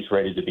think he's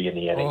ready to be in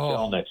the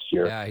NHL next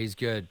year. Yeah, he's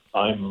good.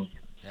 He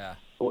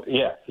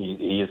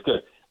is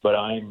good. But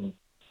I'm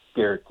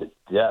scared to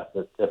death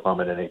if I'm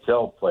an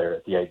NHL player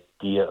at the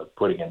idea of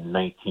putting a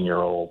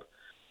 19-year-old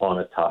on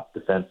a top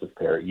defensive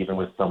pair, even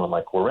with someone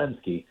like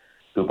Werenski,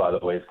 who, by the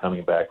way, is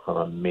coming back from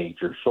a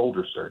major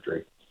shoulder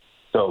surgery.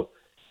 So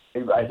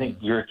I think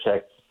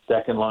Jiricek's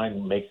second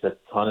line makes a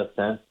ton of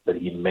sense, that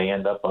he may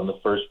end up on the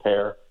first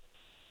pair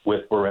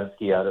with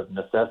Werenski out of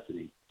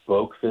necessity.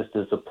 Boqvist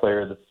is a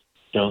player that's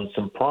shown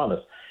some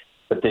promise,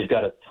 but they've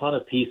got a ton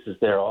of pieces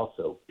there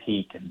also,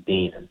 Peak and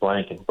Dean and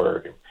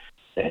Blankenberg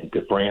and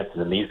Goodbranson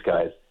and these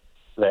guys,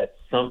 that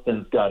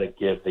something's got to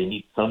give. They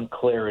need some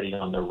clarity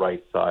on the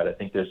right side. I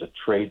think there's a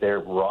trade there.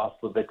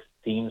 Roslovic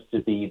seems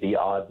to be the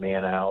odd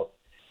man out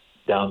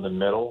down the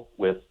middle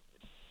with,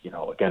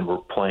 again, we're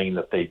playing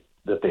that they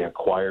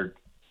acquired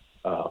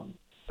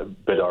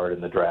Bedard in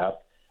the draft.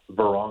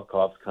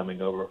 Voronkov's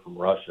coming over from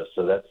Russia,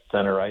 so that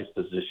center ice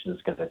position is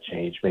going to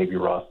change. Maybe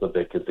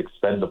Roslovic is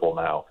expendable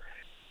now.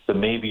 So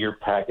maybe you're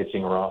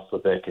packaging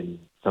Roslovic and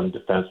some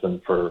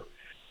defenseman for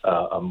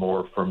a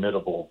more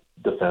formidable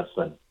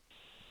defenseman.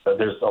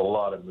 There's a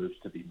lot of moves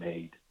to be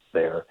made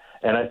there.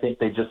 And I think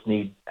they just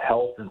need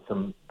help and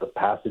the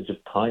passage of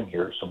time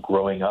here, some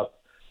growing up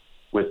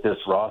with this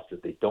roster.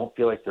 They don't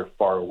feel like they're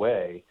far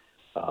away,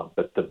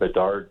 but the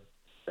Bedard,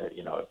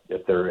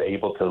 if they're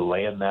able to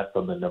land that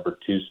from the number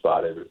 2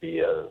 spot, it would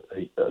be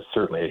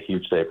certainly a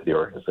huge day for the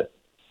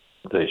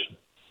organization.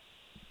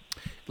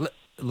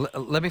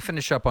 Let me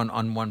finish up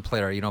on one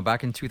player.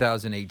 Back in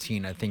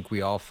 2018, I think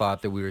we all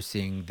thought that we were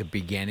seeing the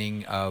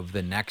beginning of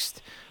the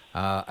next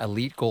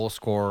elite goal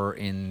scorer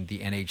in the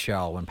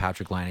NHL when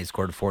Patrick Laine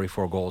scored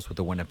 44 goals with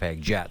the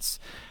Winnipeg Jets.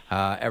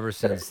 Ever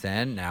since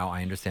then, now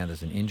I understand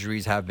there's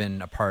injuries have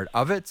been a part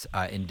of it.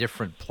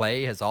 Indifferent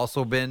play has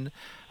also been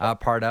a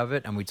part of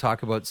it. And we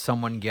talk about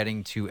someone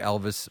getting to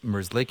Elvis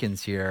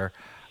Merzlikins here.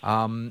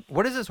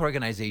 What does this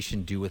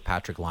organization do with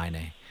Patrick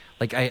Laine?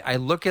 Like, I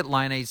look at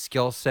Laine's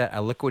skill set. I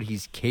look what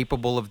he's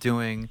capable of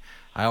doing.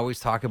 I always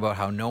talk about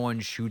how no one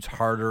shoots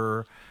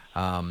harder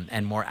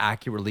and more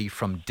accurately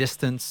from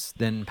distance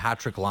than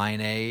Patrick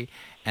Laine.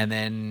 And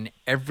then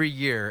every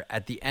year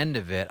at the end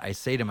of it, I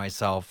say to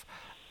myself,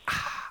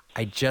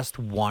 I just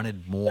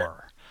wanted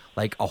more,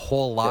 like a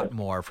whole lot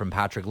more from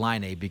Patrick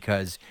Laine,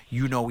 because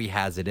he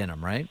has it in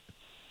him, right?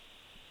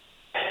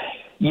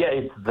 Yeah,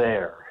 it's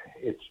there.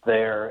 It's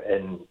there.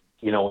 And,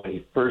 when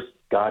he first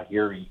got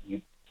here,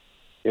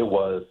 it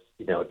was,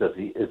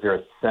 is there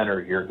a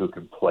center here who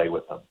can play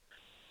with him?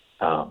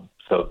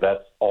 So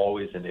that's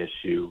always an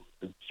issue.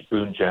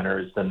 Boone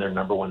Jenner has been their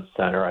number one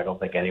center. I don't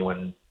think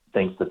anyone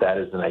thinks that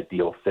is an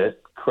ideal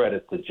fit.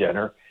 Credit to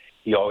Jenner.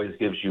 He always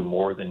gives you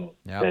more than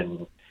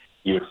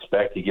you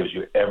expect. He gives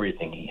you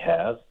everything he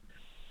has.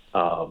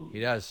 He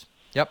does.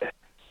 Yep.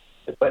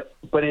 But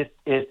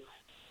it's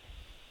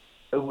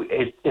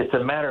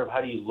a matter of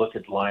how do you look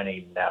at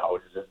Laine now?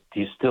 Do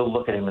you still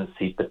look at him and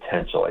see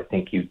potential? I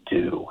think you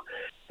do,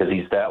 because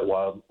he's that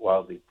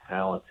wildly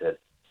talented.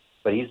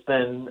 But he's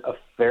been a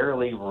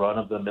fairly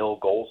run-of-the-mill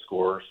goal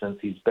scorer since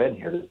he's been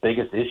here. The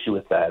biggest issue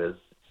with that is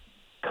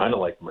kind of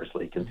like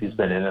Merzlikins. He's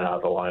been in and out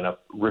of the lineup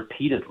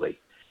repeatedly.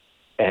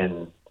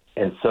 And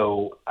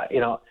so,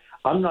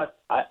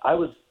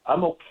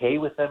 I'm okay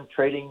with them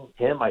trading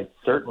him. I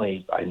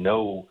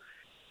know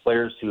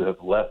players who have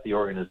left the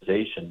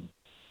organization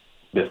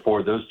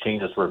before those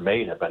changes were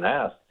made have been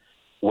asked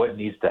what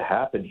needs to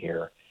happen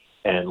here.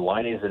 And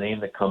Laine is a name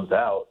that comes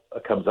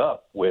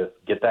up with,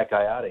 get that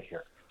guy out of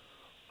here.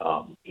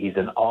 He's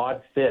an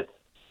odd fit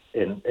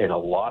in a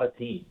lot of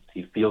teams.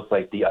 He feels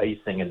like the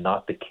icing and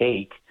not the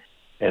cake,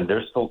 and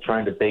they're still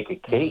trying to bake a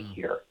cake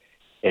here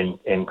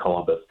in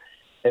Columbus.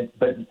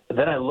 But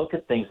then I look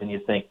at things and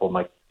you think, well,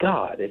 my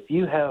God, if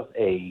you have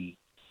a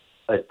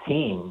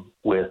team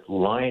with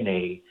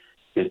Laine,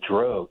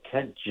 Gaudreau,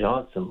 Kent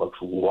Johnson looks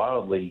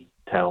wildly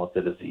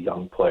talented as a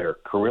young player,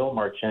 Kirill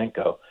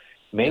Marchenko,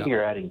 maybe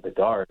you're adding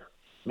Bedard.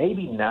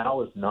 Maybe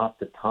now is not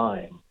the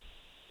time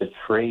to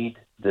trade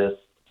this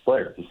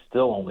player. He's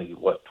still only,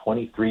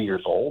 23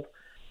 years old?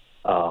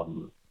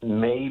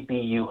 Maybe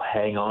you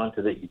hang on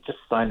to that. You just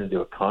signed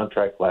into a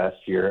contract last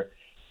year.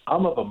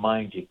 I'm of a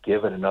mind you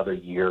give it another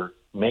year,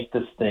 make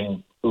this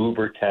thing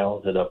uber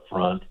talented up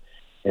front,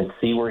 and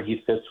see where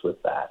he fits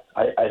with that.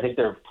 I think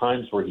there are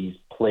times where he's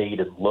played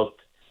and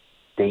looked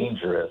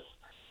dangerous,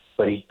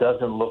 but he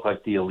doesn't look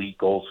like the elite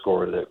goal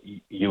scorer that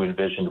you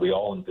envisioned, we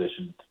all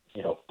envisioned,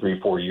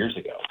 3-4 years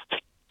ago.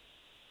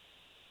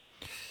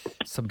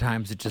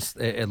 Sometimes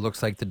it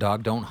looks like the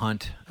dog don't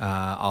hunt.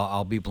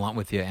 I'll be blunt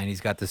with you, and he's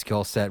got the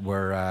skill set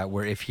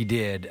where if he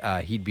did,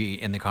 he'd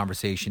be in the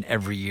conversation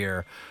every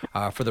year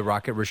for the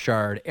Rocket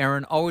Richard.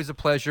 Aaron, always a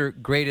pleasure.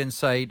 Great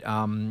insight.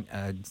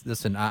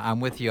 Listen, I'm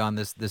with you on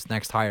this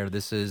next hire.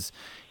 This is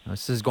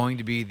going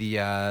to be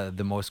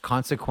the most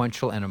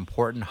consequential and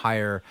important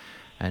hire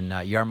in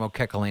Jarmo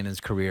Kekalainen's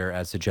career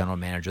as the general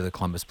manager of the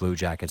Columbus Blue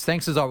Jackets.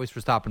 Thanks as always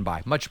for stopping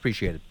by. Much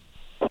appreciated.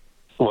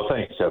 Well,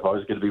 thanks, Jeff.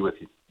 Always good to be with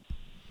you.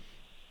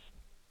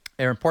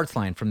 Aaron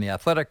Portzline from The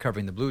Athletic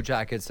covering the Blue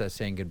Jackets,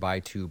 saying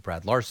goodbye to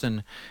Brad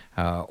Larson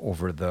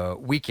over the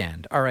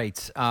weekend. All right,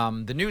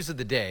 the news of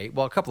the day,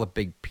 well, a couple of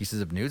big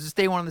pieces of news. It's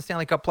day one of the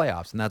Stanley Cup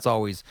playoffs, and that's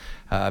always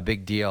a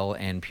big deal.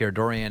 And Pierre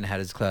Dorian had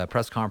his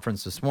press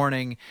conference this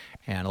morning,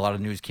 and a lot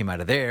of news came out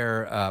of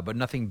there, but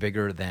nothing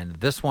bigger than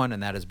this one,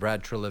 and that is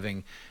Brad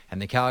Treliving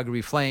and the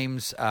Calgary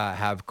Flames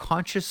have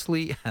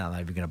consciously, I'm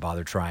not even going to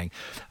bother trying,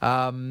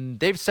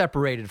 they've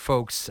separated,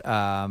 folks.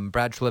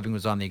 Brad Treliving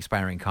was on the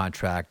expiring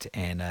contract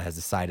and has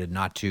decided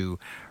not to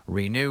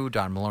renew.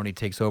 Don Maloney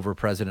takes over,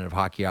 president of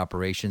hockey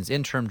operations,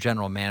 interim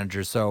general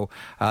manager. So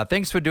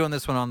thanks for doing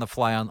this one on the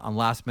fly on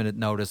last minute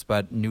notice,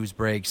 but news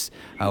breaks.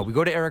 We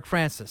go to Eric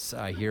Francis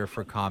here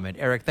for comment.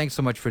 Eric, thanks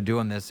so much for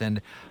doing this.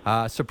 And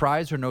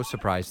surprise or no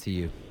surprise to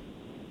you?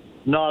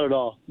 Not at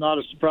all. Not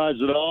a surprise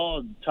at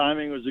all. The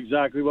timing was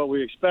exactly what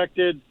we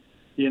expected.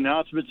 The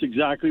announcement's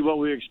exactly what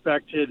we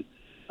expected.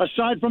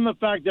 Aside from the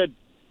fact that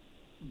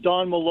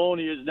Don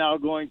Maloney is now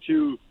going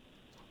to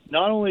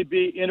not only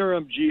be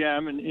interim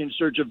GM and in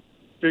search of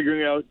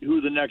figuring out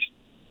who the next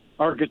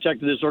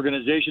architect of this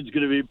organization is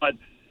going to be, but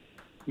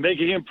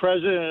making him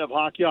president of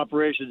hockey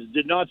operations.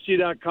 Did not see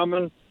that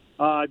coming.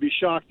 I'd be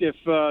shocked if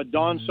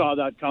Don saw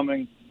that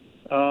coming.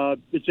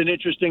 It's an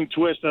interesting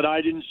twist that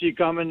I didn't see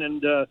coming,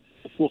 and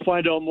we'll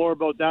find out more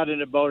about that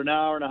in about an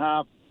hour and a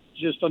half,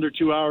 just under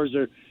 2 hours.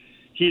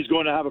 He's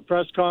going to have a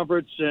press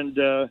conference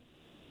and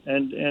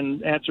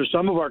answer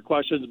some of our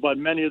questions, but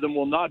many of them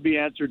will not be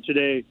answered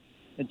today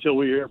until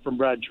we hear from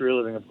Brad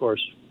Treliving, of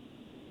course.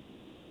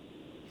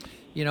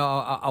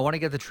 I want to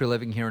get to True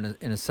Living here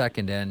in a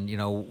second, and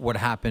what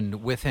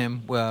happened with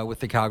him with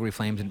the Calgary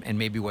Flames, and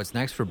maybe what's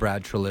next for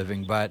Brad True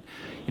Living. But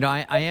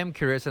I am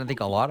curious, and I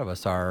think a lot of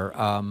us are,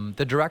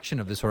 the direction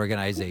of this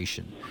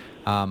organization.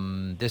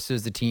 This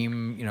is the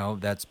team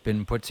that's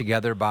been put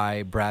together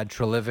by Brad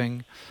True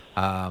Living.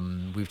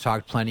 We've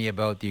talked plenty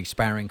about the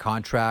expiring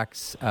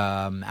contracts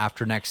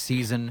after next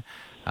season.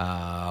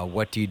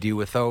 What do you do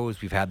with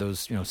those? We've had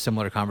those,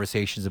 similar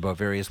conversations about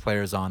various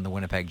players on the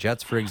Winnipeg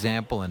Jets, for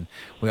example, and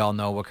we all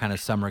know what kind of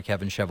summer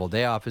Kevin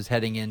Cheveldayoff is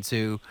heading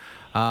into.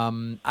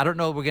 I don't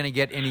know if we're going to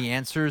get any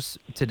answers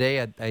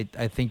today.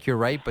 I think you're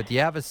right, but do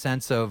you have a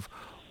sense of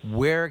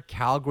where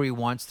Calgary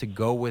wants to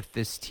go with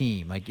this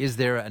team? Like, is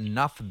there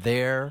enough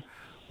there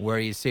where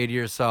you say to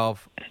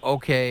yourself,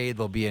 okay,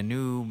 there'll be a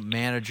new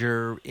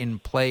manager in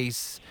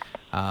place.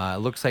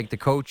 It looks like the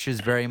coach is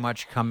very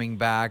much coming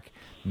back.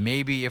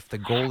 Maybe if the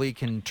goalie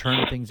can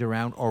turn things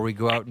around, or we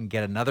go out and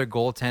get another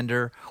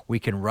goaltender, we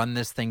can run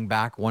this thing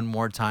back one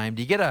more time.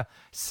 Do you get a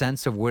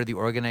sense of where the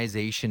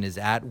organization is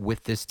at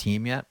with this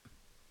team yet?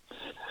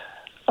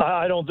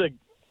 I don't think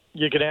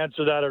you can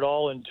answer that at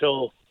all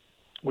until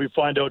we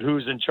find out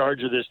who's in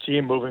charge of this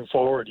team moving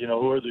forward.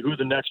 Who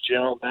the next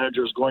general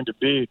manager is going to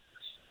be.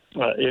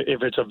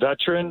 If it's a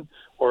veteran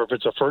or if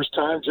it's a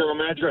first-time general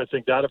manager, I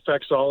think that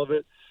affects all of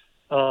it.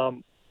 I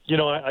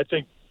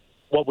think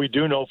what we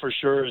do know for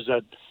sure is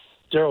that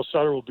Darryl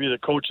Sutter will be the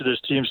coach of this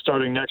team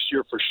starting next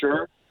year for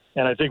sure.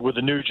 And I think with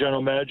the new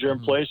general manager in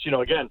place,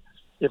 again,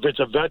 if it's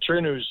a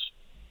veteran who's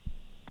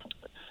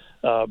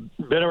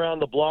been around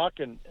the block,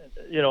 and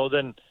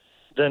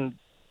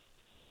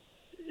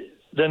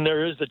then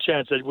there is the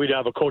chance that we'd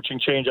have a coaching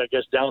change, I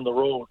guess, down the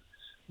road.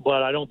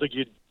 But I don't think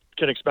you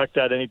can expect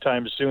that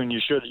anytime soon. You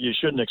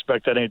shouldn't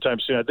expect that anytime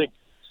soon. I think,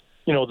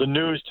 the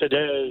news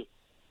today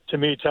to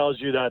me tells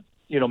you that,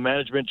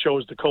 management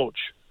chose the coach.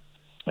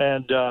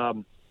 And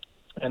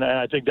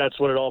I think that's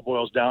what it all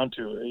boils down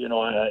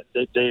to.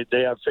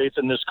 They have faith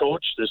in this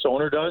coach. This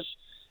owner does,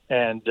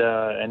 and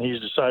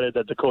he's decided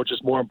that the coach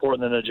is more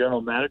important than the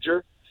general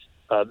manager.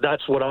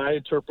 That's what I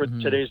interpret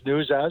today's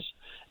news as,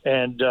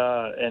 and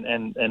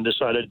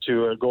decided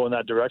to go in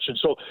that direction.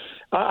 So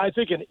I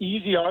think an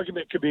easy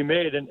argument could be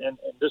made, and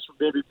this would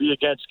maybe be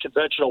against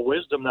conventional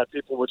wisdom that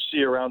people would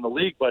see around the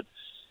league, but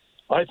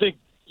I think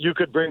you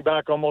could bring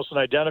back almost an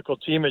identical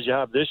team as you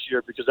have this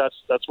year, because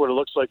that's what it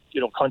looks like,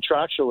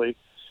 contractually.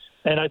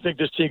 And I think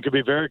this team could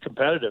be very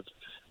competitive.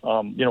 A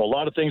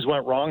lot of things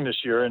went wrong this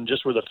year, and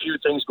just with a few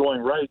things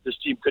going right, this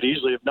team could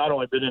easily have not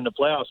only been in the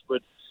playoffs,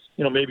 but,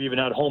 maybe even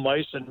had home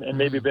ice and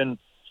maybe been,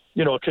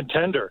 a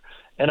contender.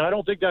 And I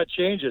don't think that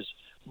changes.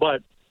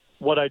 But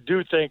what I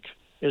do think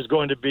is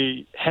going to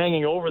be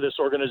hanging over this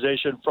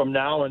organization from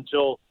now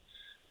until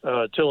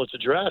it's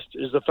addressed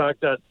is the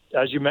fact that,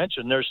 as you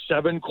mentioned, there's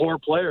 7 core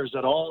players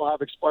that all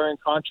have expiring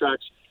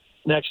contracts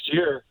next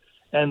year.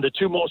 And the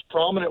two most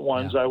prominent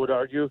ones, I would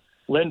argue,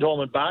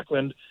 Lindholm and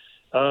Backlund,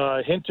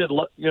 hinted,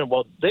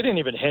 they didn't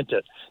even hint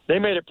it. They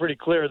made it pretty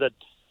clear that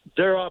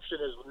their option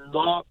is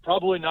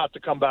probably not to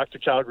come back to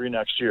Calgary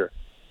next year.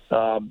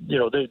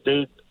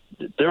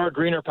 There are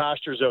greener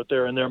pastures out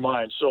there in their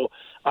minds. So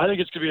I think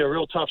it's going to be a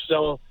real tough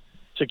sell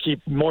to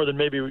keep more than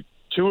maybe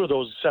 2 of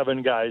those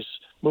 7 guys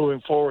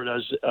moving forward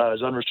as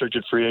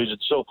unrestricted free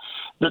agents. So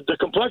the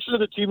complexion of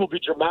the team will be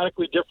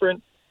dramatically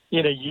different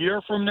in a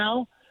year from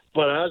now.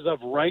 But as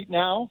of right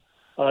now,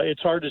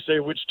 it's hard to say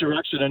which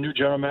direction a new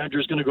general manager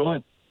is going to go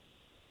in.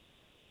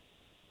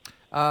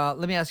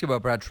 Let me ask you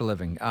about Brad True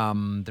Living.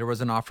 There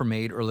was an offer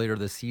made earlier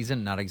this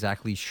season, not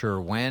exactly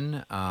sure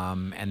when,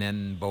 and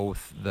then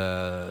both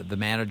the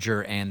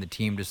manager and the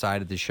team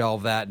decided to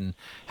shelve that and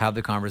have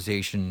the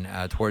conversation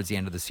towards the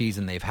end of the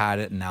season. They've had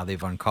it, and now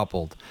they've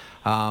uncoupled.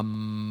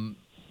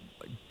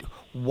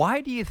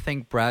 Why do you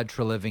think Brad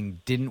True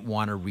Living didn't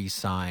want to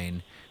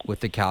re-sign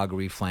with the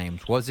Calgary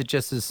Flames? Was it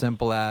just as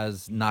simple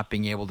as not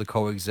being able to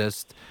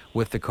coexist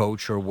with the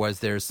coach, or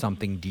was there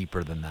something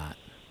deeper than that?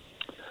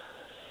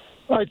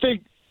 I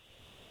think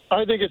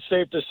it's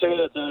safe to say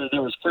that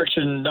there was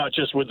friction not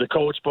just with the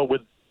coach, but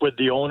with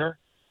the owner,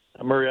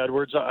 Murray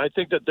Edwards. I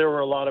think that there were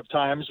a lot of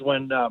times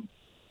when, I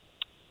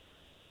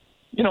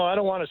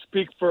don't want to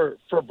speak for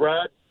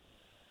Brad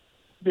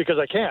because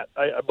I can't.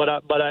 But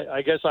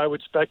I guess I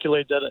would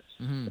speculate that,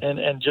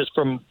 and just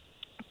from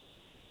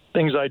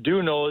things I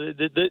do know,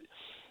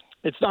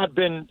 it's not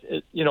been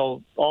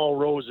all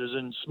roses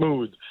and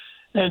smooth,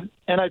 and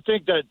I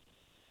think that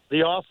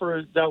the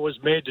offer that was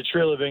made to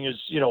True Living is,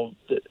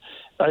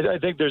 I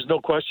think there's no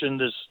question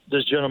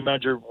this general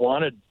manager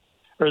wanted,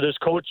 or this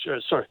coach,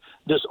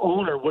 this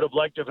owner would have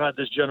liked to have had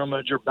this general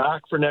manager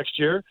back for next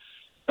year.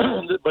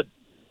 But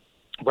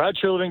Brad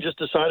True Living just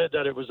decided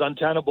that it was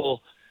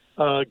untenable,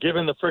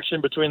 given the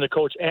friction between the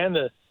coach and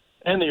the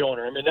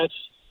owner. I mean,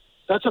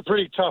 that's a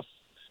pretty tough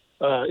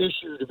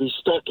issue to be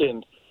stuck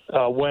in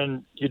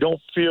when you don't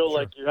feel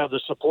like you have the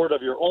support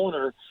of your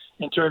owner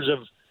in terms of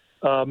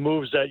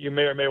moves that you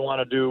may or may want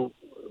to do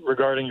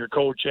regarding your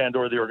coach and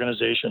or the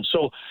organization.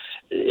 So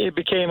it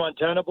became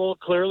untenable,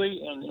 clearly,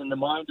 in the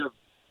mind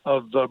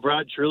of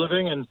Brad True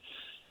Living. And,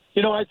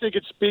 I think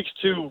it speaks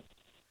to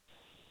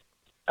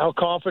how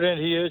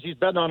confident he is. He's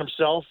betting on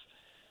himself.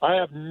 I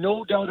have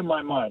no doubt in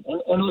my mind.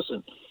 And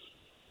listen,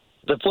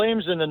 the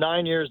Flames in the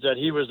 9 years that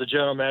he was the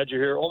general manager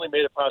here only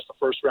made it past the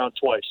first round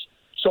twice.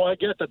 So I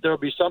get that there'll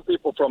be some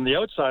people from the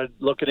outside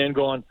looking in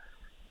going,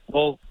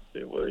 well,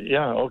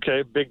 yeah,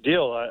 okay, big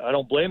deal. I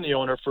don't blame the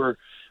owner for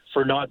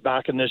not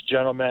backing this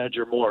general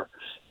manager more.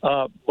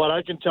 But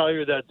I can tell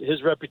you that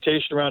his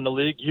reputation around the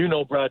league,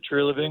 Brad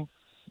Treliving,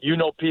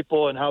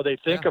 people and how they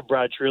think of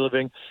Brad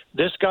Treliving.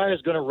 This guy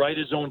is going to write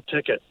his own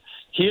ticket.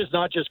 He is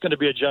not just going to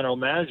be a general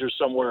manager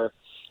somewhere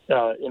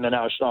in the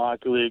National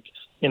Hockey League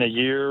in a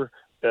year,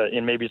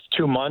 in maybe it's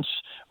 2 months,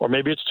 or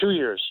maybe it's 2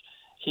 years.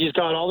 He's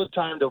got all the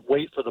time to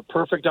wait for the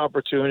perfect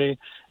opportunity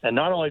and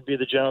not only be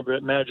the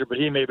general manager, but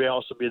he may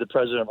also be the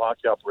president of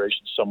hockey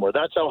operations somewhere.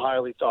 That's how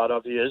highly thought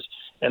of he is,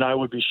 and I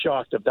would be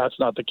shocked if that's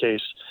not the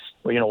case,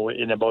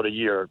 in about a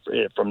year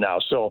from now.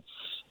 So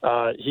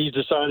he's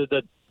decided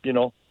that,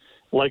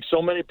 like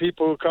so many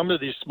people who come to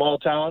these small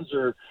towns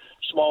or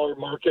smaller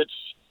markets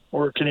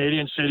or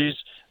Canadian cities,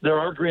 there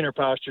are greener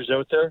pastures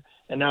out there,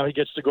 and now he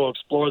gets to go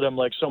explore them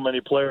like so many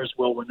players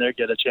will when they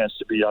get a chance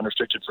to be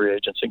unrestricted free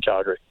agents in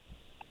Calgary.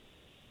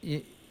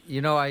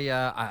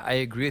 I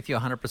agree with you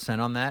 100%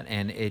 on that,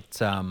 and it's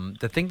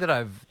the thing that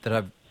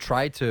I've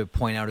tried to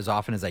point out as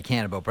often as I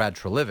can about Brad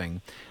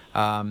Treliving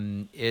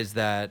is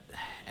that,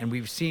 and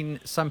we've seen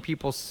some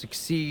people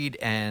succeed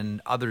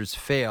and others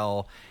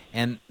fail,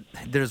 and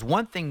there's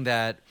one thing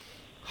that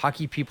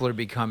hockey people are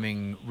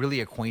becoming really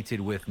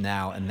acquainted with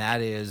now, and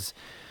that is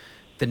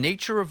the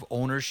nature of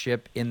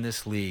ownership in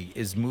this league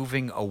is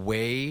moving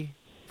away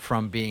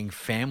from being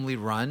family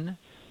run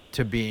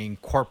to being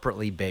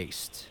corporately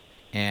based.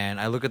 And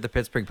I look at the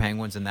Pittsburgh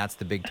Penguins, and that's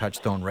the big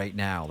touchstone right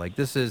now. Like,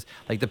 this is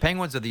like the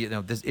Penguins are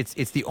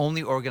it's the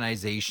only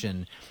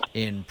organization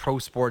in pro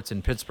sports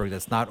in Pittsburgh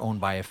that's not owned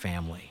by a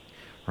family,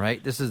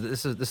 right? This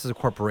is a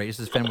corporation. This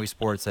is Fenway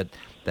Sports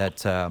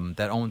that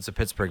owns the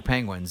Pittsburgh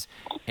Penguins,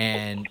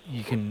 and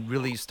you can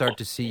really start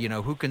to see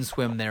who can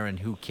swim there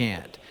and who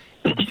can't.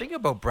 And the thing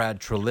about Brad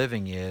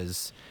Treliving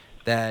is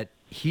that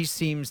he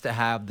seems to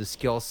have the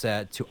skill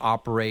set to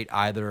operate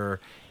either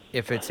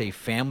if it's a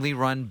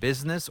family-run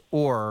business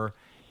or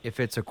if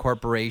it's a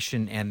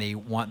corporation and they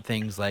want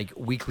things like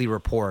weekly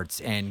reports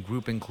and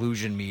group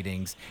inclusion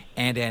meetings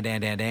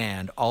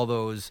and all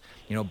those,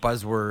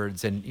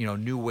 buzzwords and,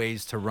 new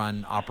ways to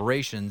run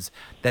operations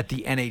that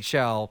the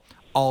NHL,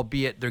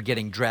 albeit they're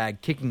getting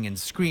dragged kicking and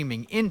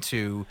screaming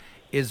into,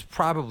 is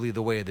probably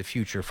the way of the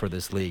future for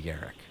this league,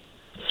 Eric.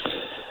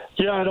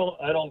 Yeah, I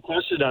don't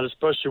question that,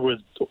 especially with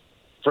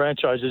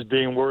franchises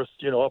being worth,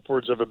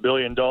 upwards of $1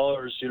 billion.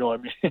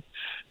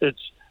 It's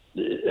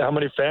how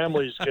many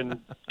families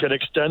can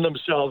extend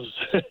themselves.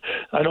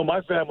 I know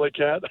my family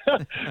can't,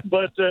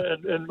 but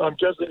and I'm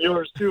guessing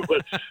yours too.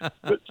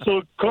 But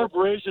so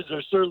corporations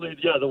are certainly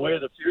the way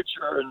of the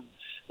future,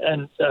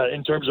 and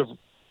in terms of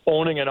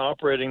owning and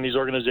operating these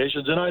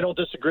organizations. And I don't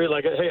disagree.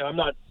 Like, hey, I'm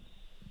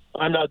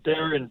not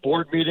there in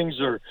board meetings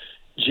or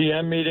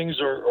GM meetings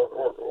or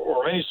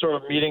any sort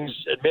of meetings,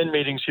 admin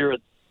meetings here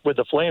with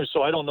the Flames.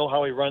 So I don't know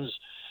how he runs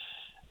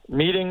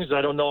meetings.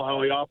 I don't know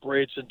how he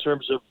operates in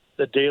terms of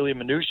the daily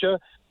minutia,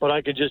 but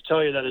I can just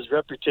tell you that his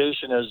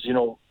reputation as,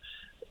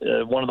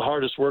 one of the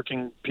hardest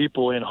working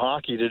people in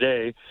hockey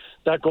today,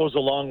 that goes a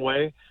long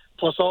way.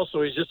 Plus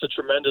also he's just a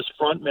tremendous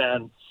front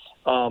man.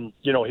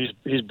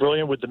 He's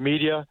brilliant with the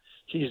media.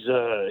 He's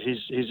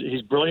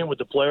brilliant with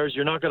the players.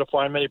 You're not going to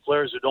find many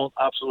players who don't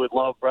absolutely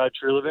love Brad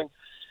Treliving.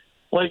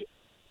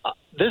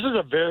 This is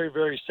a very,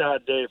 very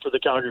sad day for the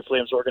Calgary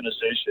Flames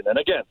organization. And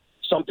again,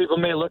 some people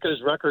may look at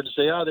his record and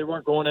say, they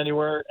weren't going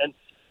anywhere. And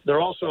they're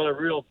also at a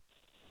real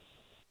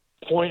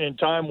point in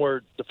time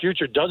where the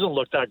future doesn't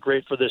look that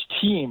great for this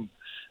team,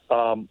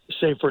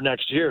 say for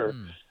next year.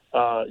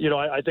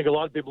 I think a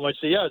lot of people might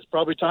say, it's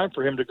probably time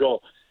for him to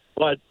go.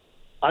 But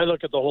I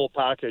look at the whole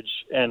package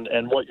and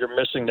what you're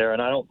missing there.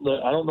 And I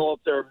don't know if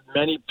there are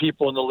many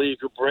people in the league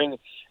who bring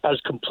as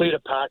complete a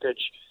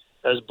package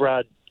as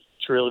Brad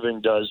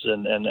Treliving does,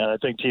 and I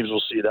think teams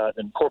will see that,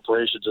 and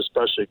corporations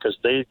especially, because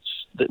they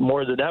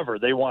more than ever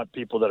they want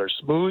people that are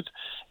smooth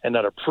and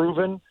that are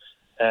proven,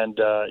 and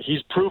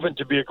he's proven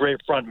to be a great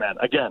front man.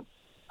 Again,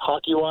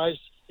 hockey wise,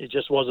 he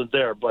just wasn't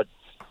there, but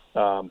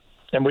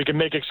and we can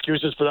make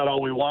excuses for that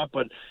all we want,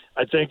 but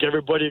I think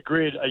everybody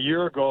agreed a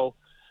year ago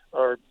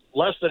or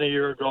less than a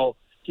year ago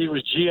he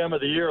was GM of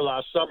the year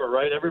last summer,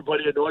 right?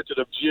 Everybody anointed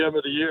him GM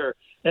of the year,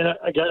 and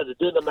again, it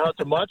didn't amount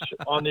to much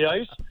on the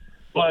ice.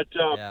 But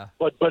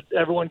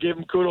everyone gave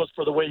him kudos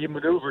for the way he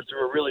maneuvered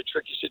through a really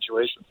tricky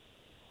situation.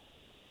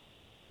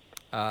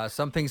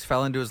 Some things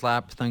fell into his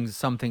lap.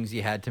 Some things he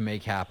had to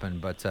make happen.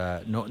 But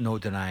no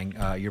denying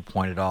your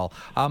point at all.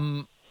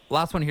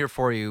 Last one here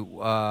for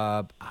you.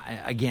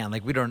 Again,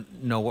 we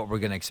don't know what we're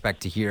going to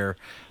expect to hear,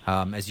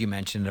 as you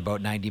mentioned, in about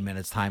 90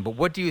 minutes time. But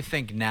what do you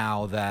think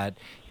now that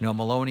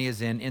Maloney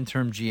is in,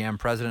 interim GM,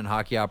 president of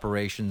hockey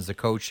operations, the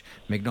coach,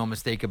 make no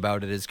mistake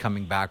about it, is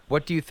coming back?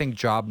 What do you think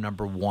job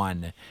number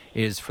one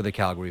is for the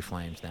Calgary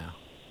Flames now?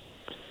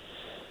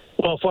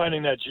 Well,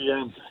 finding that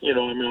GM,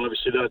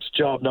 obviously that's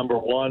job number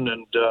one.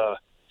 And,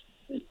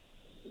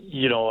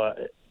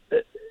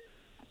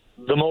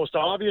 the most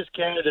obvious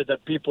candidate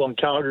that people in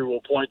Calgary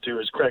will point to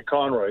is Craig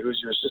Conroy, who's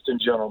your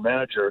assistant general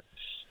manager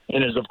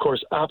and is, of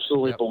course,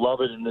 absolutely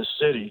beloved in this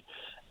city.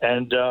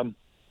 And,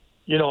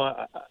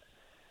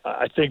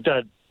 I think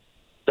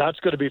that's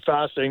going to be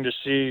fascinating to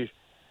see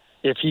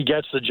if he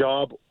gets the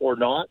job or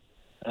not,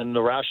 and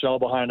the rationale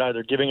behind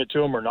either giving it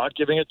to him or not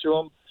giving it to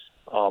him.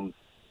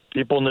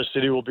 People in this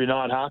city will be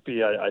not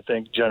happy, I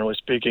think, generally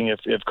speaking,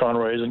 if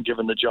Conroy isn't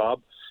given the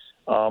job.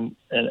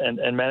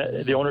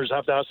 The owners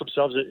have to ask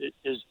themselves,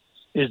 is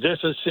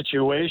this a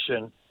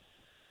situation,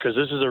 because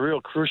this is a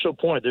real crucial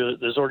point.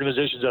 This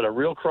organization's at a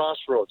real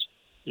crossroads.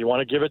 You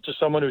want to give it to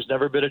someone who's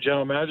never been a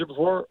general manager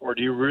before, or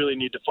do you really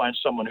need to find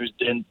someone who's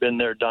been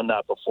there, done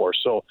that before?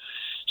 So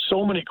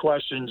many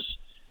questions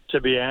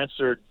to be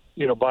answered,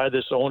 by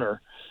this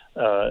owner.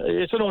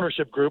 It's an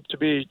ownership group, to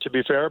be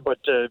fair, but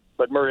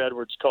Murray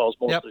Edwards calls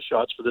most of the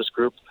shots for this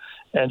group,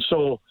 and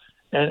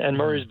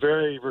Murray's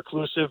very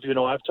reclusive.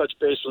 I've touched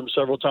base with him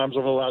several times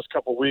over the last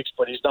couple of weeks,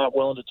 but he's not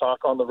willing to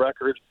talk on the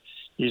record.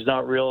 He's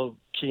not real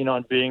keen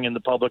on being in the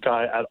public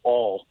eye at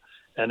all,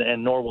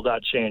 and nor will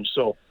that change.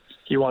 So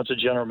he wants a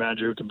general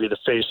manager who can be the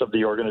face of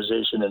the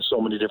organization in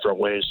so many different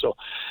ways. So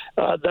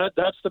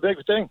that's the big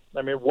thing.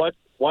 I mean, what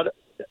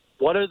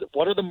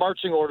are the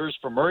marching orders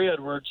for Murray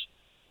Edwards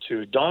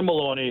to Don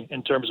Maloney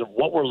in terms of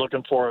what we're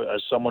looking for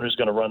as someone who's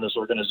going to run this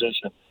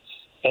organization?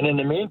 And in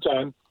the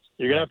meantime,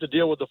 you're going to have to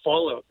deal with the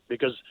fallout,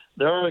 because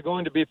there are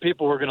going to be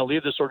people who are going to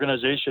leave this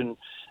organization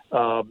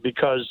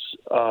because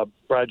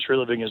Brad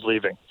Treliving is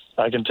leaving.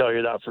 I can tell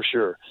you that for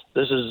sure.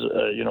 This is,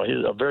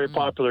 he's a very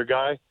popular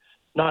guy.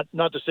 Not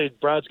to say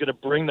Brad's going to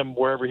bring them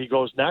wherever he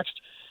goes next.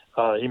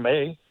 He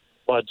may,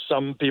 but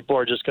some people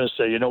are just going to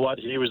say, you know what,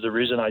 he was the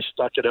reason I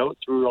stuck it out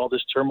through all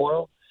this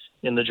turmoil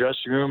in the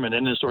dressing room and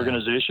in this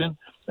organization.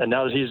 And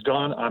now that he's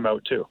gone, I'm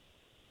out too.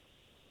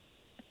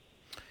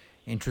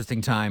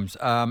 Interesting times.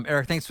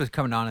 Eric, thanks for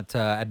coming on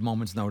at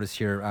moment's notice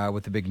here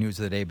with the big news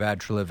of the day, Brad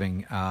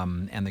Treliving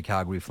and the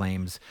Calgary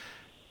Flames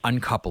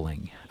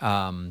uncoupling,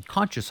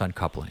 conscious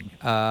uncoupling.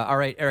 All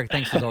right, Eric,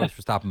 thanks as always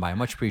for stopping by.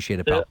 Much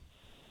appreciated, pal.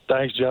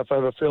 Thanks, Jeff. I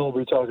have a feeling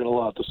we'll be talking a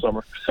lot this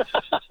summer.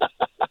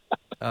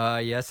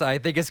 Yes, I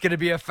think it's going to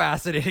be a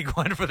fascinating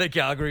one for the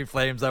Calgary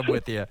Flames. I'm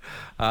with you.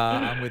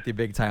 I'm with you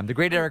big time. The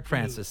great Eric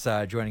Francis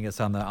joining us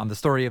on the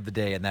story of the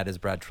day, and that is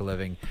Brad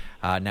Treliving,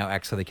 now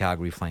ex of the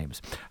Calgary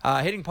Flames.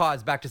 Hitting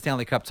pause, back to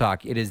Stanley Cup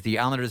talk. It is the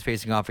Islanders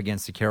facing off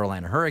against the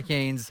Carolina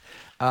Hurricanes.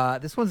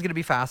 This one's going to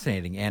be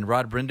fascinating, and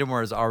Rod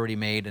Brind'Amour has already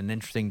made an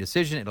interesting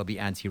decision. It'll be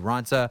Antti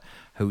Raanta,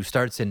 who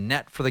starts in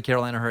net for the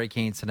Carolina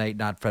Hurricanes tonight,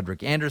 not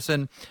Frederik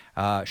Andersen.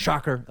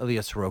 Shocker,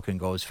 Elias Sorokin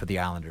goes for the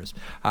Islanders.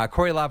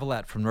 Corey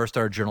Lavalette from North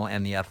Star Journal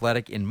and The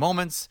Athletic in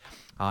moments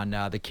on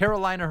the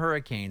Carolina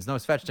Hurricanes. No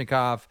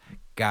Svechnikov,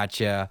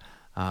 gotcha.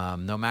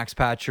 No Max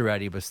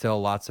Pacioretty, but still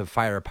lots of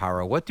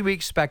firepower. What do we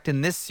expect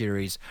in this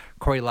series?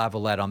 Corey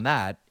Lavalette on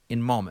that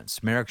in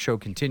moments. Merrick Show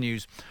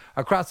continues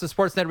across the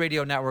Sportsnet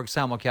Radio Network,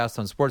 simulcast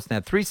on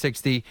Sportsnet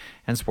 360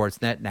 and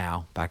Sportsnet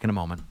Now. Back in a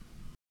moment.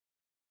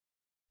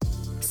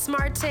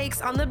 Smart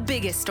takes on the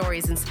biggest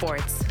stories in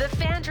sports. The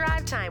Fan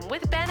Drive Time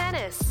with Ben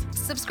Ennis.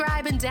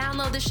 Subscribe and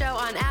download the show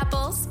on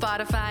Apple,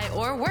 Spotify,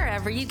 or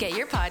wherever you get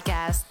your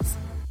podcasts.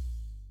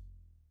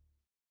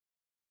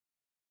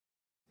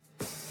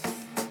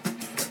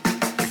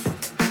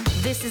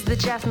 This is the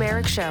Jeff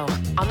Merrick Show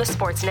on the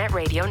Sportsnet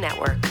Radio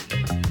Network.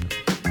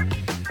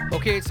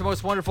 Okay, it's the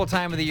most wonderful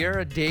time of the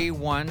year. Day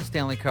one,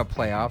 Stanley Cup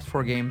playoffs.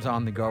 4 games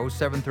on the go.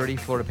 7:30,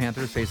 Florida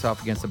Panthers face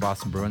off against the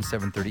Boston Bruins.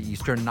 7:30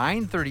 Eastern.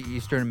 9:30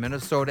 Eastern,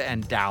 Minnesota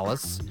and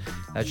Dallas.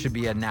 That should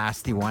be a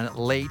nasty one.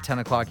 Late, 10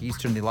 o'clock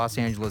Eastern, the Los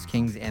Angeles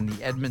Kings and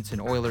the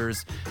Edmonton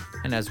Oilers.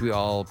 And as we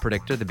all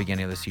predicted at the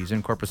beginning of the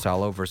season,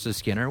 Korpisalo versus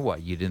Skinner.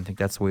 What, you didn't think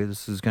that's the way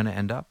this is going to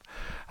end up?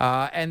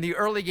 And the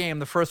early game,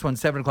 the first one,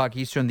 7 o'clock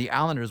Eastern, the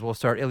Islanders will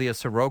start Ilya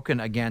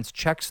Sorokin against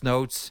Czechs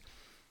Notes,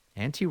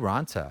 Antti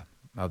Raanta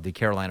of the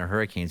Carolina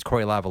Hurricanes.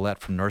 Corey Lavalette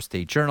from North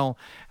State Journal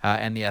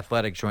and The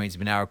Athletic joins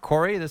me now.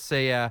 Corey, this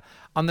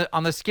on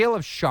the scale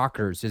of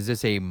shockers, is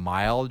this a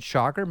mild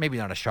shocker, maybe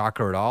not a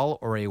shocker at all,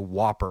 or a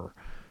whopper?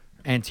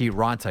 Antti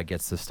Raanta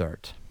gets the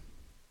start.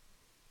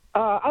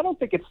 I don't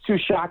think it's too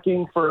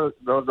shocking for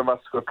those of us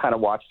who have kind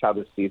of watched how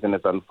this season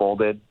has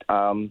unfolded.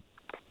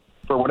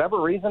 For whatever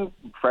reason,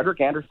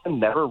 Frederik Andersen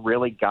never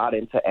really got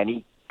into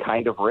any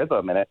kind of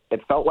rhythm, and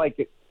it felt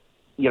like,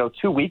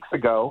 2 weeks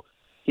ago,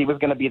 he was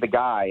going to be the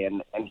guy,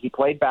 and he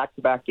played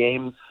back-to-back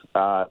games,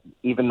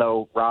 even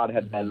though Rod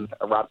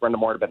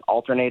Brind'Amour had been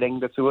alternating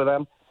the two of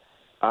them.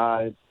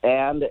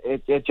 And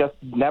it just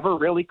never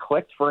really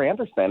clicked for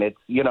Andersen.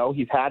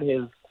 He's had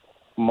his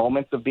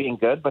moments of being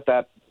good, but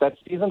that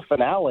season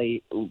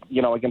finale,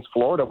 against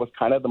Florida was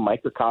kind of the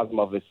microcosm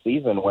of his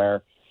season,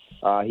 where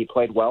he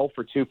played well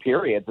for 2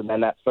 periods, and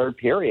then that third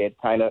period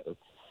kind of,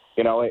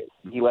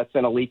 he lets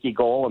in a leaky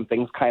goal and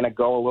things kind of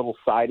go a little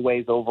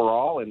sideways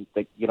overall, and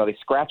they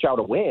scratch out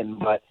a win.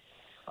 But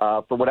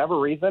for whatever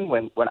reason,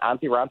 when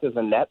Antti Raanta's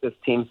in net, this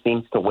team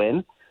seems to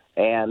win.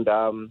 And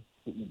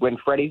when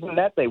Freddie's in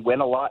net, they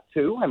win a lot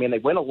too. I mean, they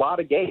win a lot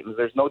of games.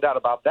 There's no doubt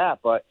about that.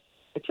 But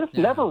it just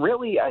never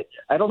really,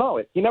 I don't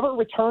know. He never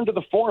returned to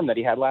the form that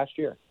he had last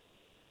year.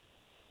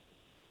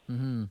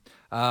 Mm-hmm.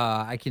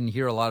 I can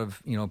hear a lot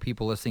of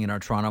people listening in our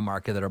Toronto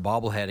market that are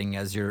bobbleheading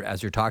as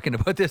you're talking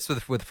about this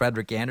with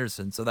Frederik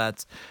Andersen. So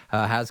that's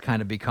has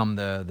kind of become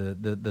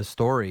the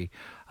story.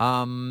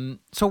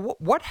 So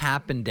what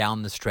happened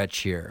down the stretch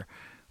here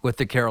with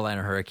the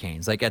Carolina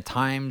Hurricanes? Like at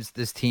times,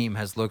 this team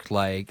has looked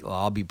like, well,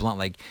 I'll be blunt,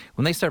 like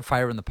when they start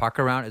firing the puck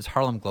around, it's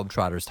Harlem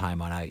Globetrotters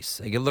time on ice.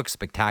 Like it looks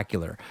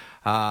spectacular.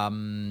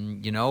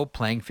 Playing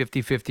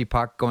 50-50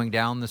 puck going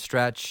down the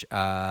stretch.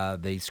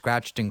 They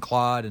scratched and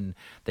clawed, and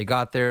they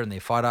got there, and they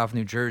fought off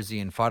New Jersey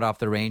and fought off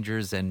the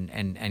Rangers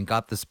and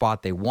got the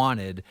spot they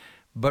wanted.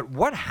 But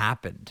what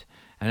happened?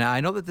 And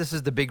I know that this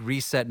is the big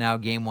reset now.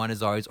 Game one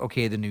is always,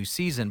 okay, the new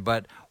season.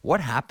 But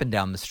what happened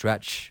down the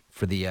stretch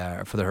for the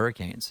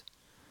Hurricanes?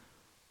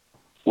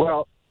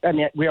 Well, I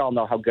mean, we all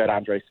know how good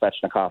Andrei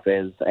Svechnikov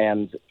is,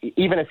 and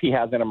even if he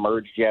hasn't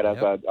emerged yet as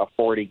a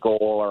 40-goal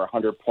or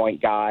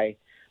 100-point guy,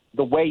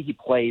 the way he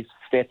plays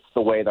fits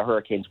the way the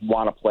Hurricanes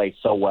want to play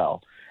so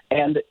well.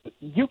 And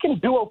you can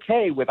do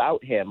okay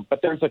without him, but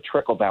there's a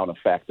trickle-down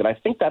effect, and I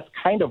think that's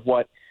kind of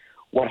what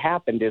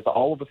happened is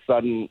all of a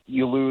sudden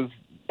you lose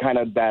kind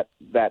of that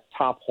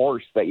top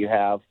horse that you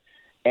have,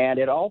 and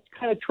it all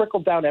kind of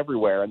trickled down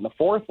everywhere. And the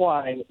fourth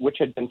line, which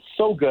had been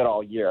so good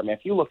all year, I mean,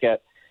 if you look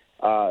at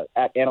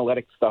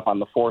analytics stuff on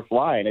the fourth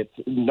line, it's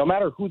no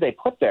matter who they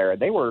put there,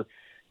 they were,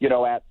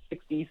 at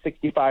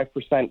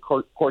 60-65%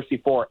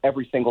 Corsi for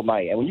every single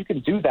night. And when you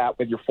can do that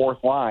with your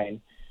fourth line,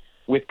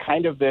 with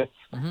kind of this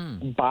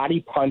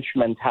body punch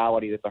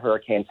mentality that the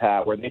Hurricanes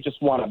have, where they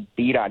just want to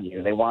beat on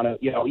you, they want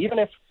to, even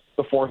if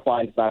the fourth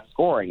line's not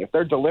scoring, if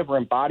they're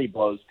delivering body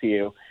blows to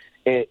you,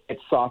 it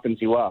softens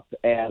you up.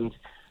 And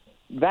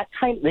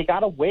they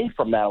got away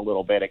from that a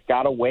little bit. It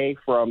got away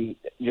from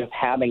just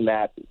having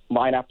that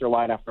line after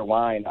line after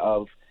line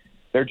of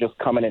they're just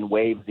coming in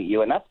waves at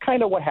you. And that's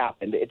kind of what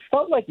happened. It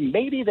felt like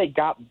maybe they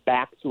got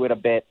back to it a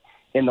bit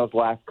in those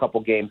last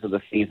couple games of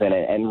the season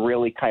and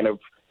really kind of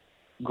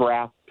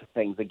grasped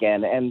things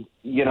again. And,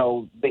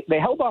 they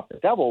held off the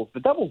Devils. The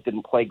Devils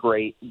didn't play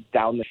great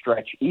down the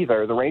stretch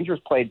either. The Rangers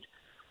played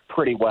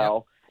pretty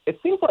well. Yep.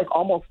 It seems like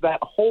almost the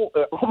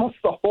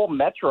whole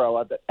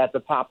Metro at the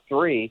top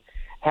three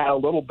had a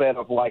little bit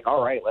of like,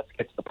 all right, let's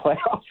get to the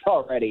playoffs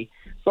already.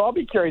 So I'll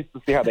be curious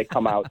to see how they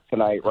come out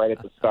tonight right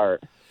at the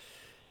start.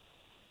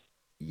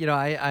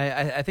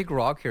 I think we're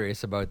all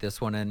curious about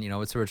this one, and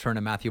it's a return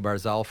of Matthew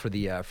Barzal for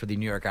the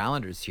New York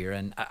Islanders here.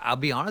 And I'll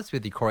be honest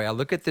with you, Corey, I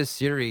look at this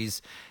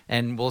series,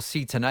 and we'll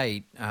see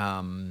tonight.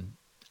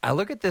 I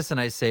look at this and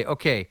I say,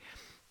 okay,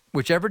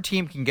 whichever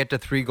team can get to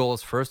 3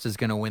 goals first is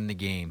going to win the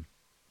game.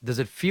 Does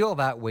it feel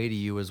that way to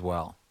you as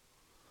well?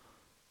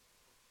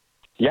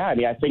 Yeah, I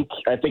mean, I think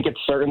it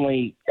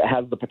certainly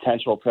has the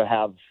potential to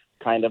have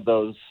kind of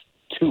those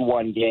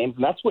 2-1 games,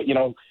 and that's what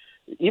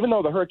even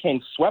though the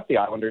Hurricanes swept the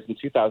Islanders in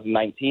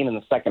 2019 in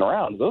the second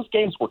round, those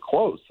games were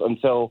close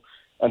until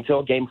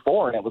Game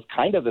 4, and it was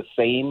kind of the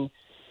same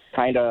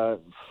kind of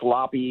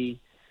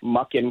sloppy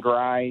muck and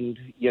grind,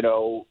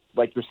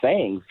 like you're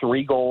saying,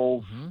 3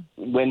 goals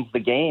wins the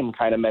game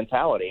kind of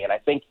mentality, and I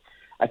think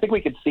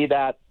we could see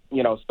that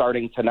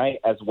starting tonight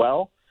as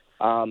well.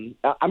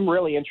 I'm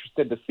really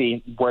interested to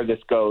see where this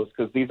goes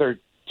because these are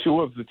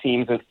 2 of the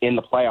teams in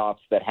the playoffs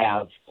that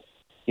have,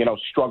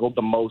 struggled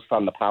the most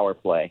on the power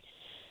play.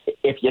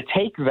 If you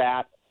take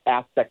that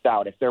aspect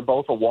out, if they're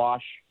both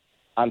awash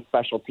on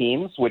special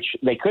teams, which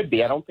they could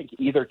be, I don't think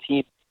either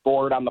team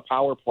scored on the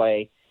power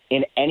play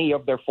in any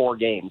of their 4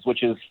 games,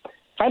 which is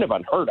kind of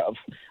unheard of.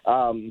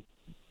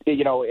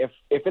 If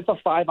it's a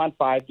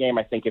 5-on-5 game,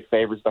 I think it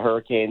favors the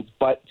Hurricanes.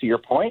 But to your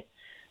point,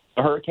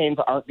 the Hurricanes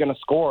aren't going to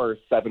score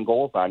 7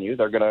 goals on you.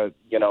 They're going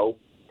to,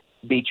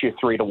 beat you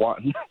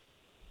 3-1.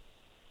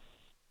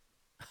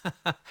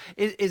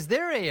 Is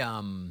there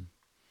a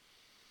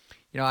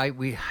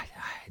we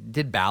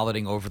did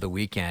balloting over the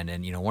weekend,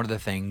 and one of the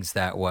things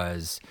that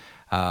was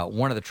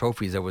one of the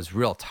trophies that was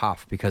real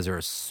tough because there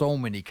are so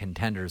many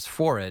contenders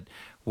for it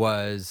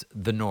was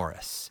the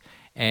Norris.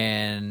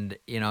 And,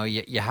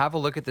 you have a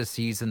look at the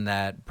season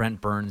that Brent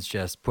Burns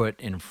just put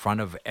in front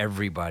of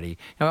everybody.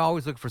 I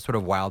always look for sort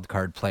of wild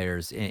card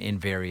players in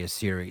various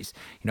series.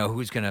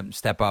 Who's going to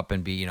step up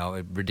and be,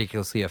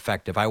 ridiculously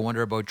effective. I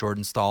wonder about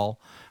Jordan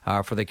Stahl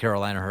for the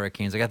Carolina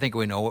Hurricanes. Like, I think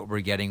we know what we're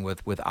getting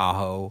with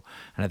Aho,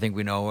 and I think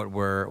we know what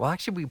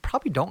we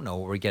probably don't know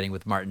what we're getting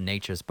with Martin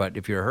Necas, but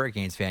if you're a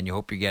Hurricanes fan, you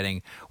hope you're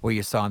getting what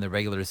you saw in the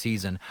regular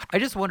season. I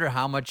just wonder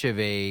how much of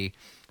a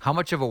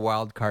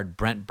wild card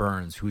Brent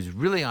Burns, who's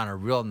really on a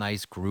real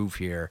nice groove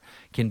here,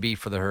 can be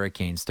for the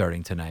Hurricanes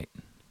starting tonight.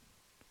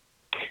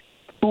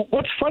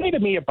 What's funny to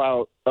me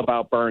about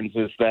Burns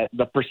is that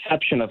the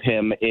perception of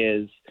him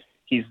is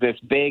he's this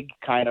big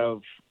kind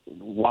of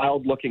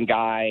wild-looking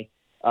guy.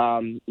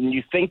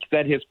 You think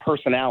that his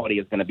personality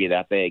is going to be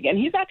that big, and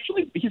he's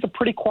a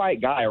pretty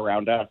quiet guy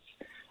around us.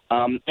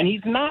 And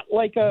he's not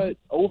like a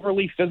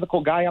overly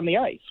physical guy on the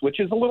ice, which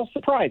is a little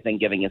surprising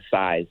given his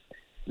size.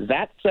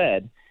 That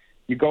said,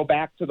 you go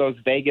back to those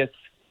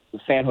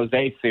Vegas-San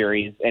Jose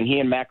series, and he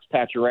and Max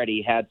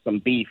Pacioretty had some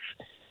beef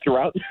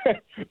throughout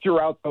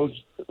those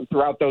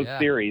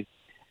series.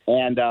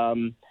 And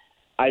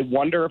I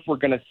wonder if we're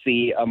going to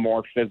see a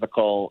more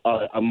physical,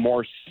 a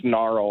more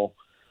snarl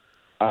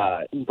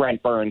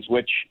Brent Burns,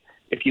 which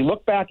if you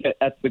look back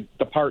at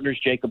the partners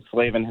Jacob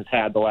Slavin has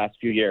had the last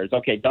few years,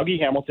 okay, Dougie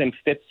Hamilton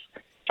fits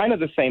kind of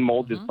the same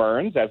mold as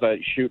Burns as a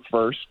shoot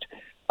first,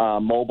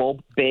 mobile,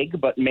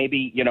 big, but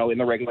maybe, in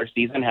the regular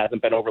season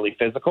hasn't been overly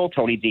physical.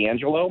 Tony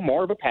DeAngelo,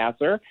 more of a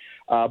passer,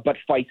 but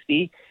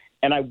feisty.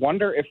 And I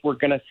wonder if we're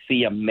going to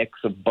see a mix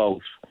of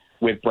both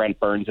with Brent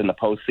Burns in the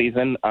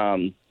postseason.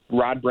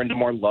 Rod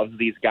Brindamore loves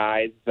these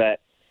guys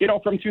that,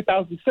 from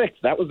 2006,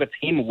 that was a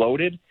team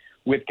loaded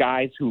with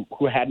guys who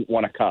hadn't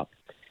won a cup.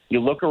 You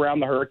look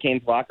around the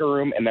Hurricanes locker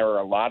room, and there are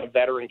a lot of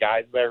veteran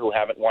guys there who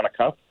haven't won a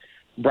cup.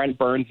 Brent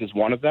Burns is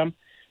one of them.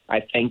 I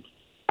think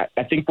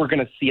we're going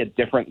to see a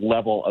different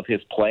level of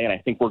his play, and I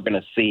think we're going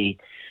to see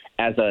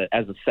as a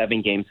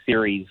 7-game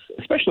series,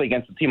 especially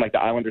against a team like the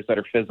Islanders that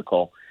are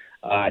physical.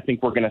 I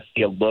think we're going to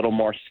see a little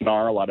more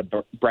snarl out of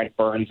Brent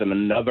Burns and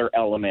another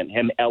element,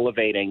 him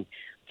elevating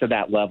to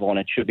that level, and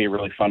it should be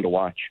really fun to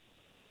watch.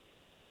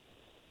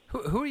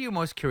 Who are you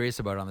most curious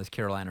about on this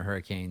Carolina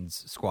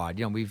Hurricanes squad?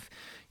 We've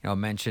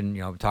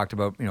mentioned, talked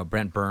about,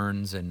 Brent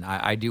Burns, and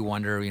I do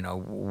wonder,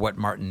 what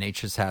Martin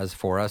Necas has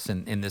for us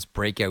in this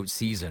breakout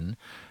season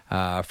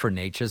for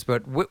Necas.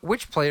 But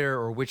which player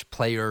or which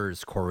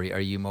players, Corey,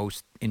 are you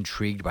most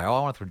intrigued by? I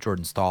want to throw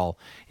Jordan Staal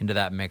into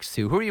that mix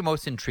too. Who are you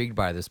most intrigued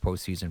by this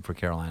postseason for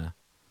Carolina?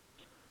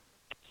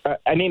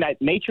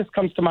 Necas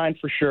comes to mind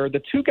for sure.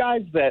 The two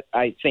guys that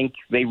I think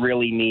they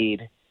really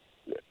need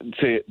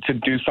to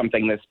do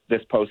something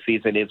this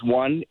postseason is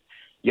one,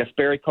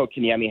 Jesperi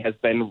Kotkaniemi has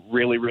been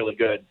really, really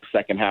good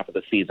second half of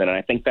the season, and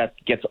I think that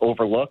gets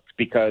overlooked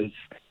because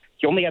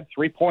he only had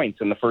 3 points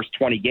in the first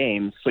 20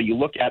 games. So you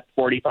look at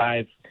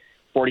 45,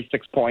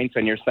 46 points,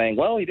 and you're saying,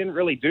 well, he didn't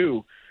really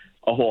do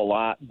a whole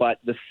lot, but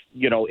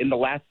in the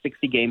last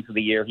 60 games of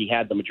the year, he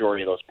had the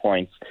majority of those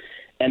points.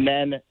 And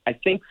then I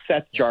think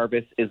Seth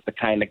Jarvis is the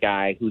kind of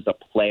guy who's a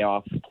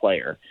playoff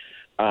player.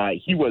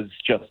 He was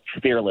just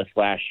fearless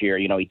last year.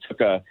 He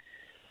took a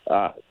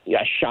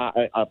shot,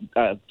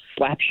 a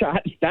slap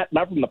shot,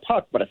 not from the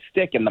puck, but a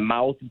stick in the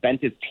mouth,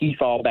 bent his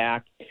teeth all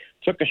back,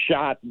 took a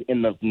shot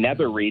in the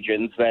nether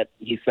regions that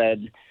he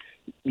said,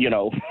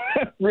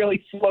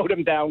 really slowed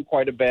him down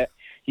quite a bit.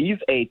 He's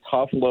a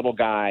tough little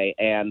guy,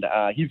 and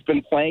he's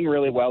been playing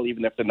really well,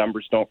 even if the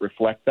numbers don't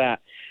reflect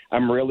that.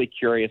 I'm really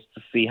curious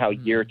to see how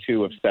year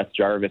 2 of Seth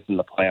Jarvis in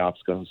the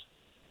playoffs goes.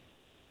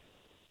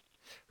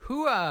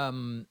 Who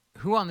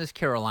on this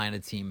Carolina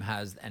team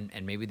has, and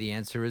maybe the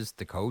answer is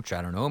the coach,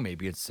 I don't know,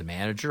 maybe it's the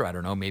manager, I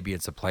don't know, maybe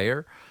it's a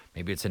player,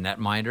 maybe it's a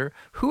netminder.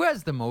 Who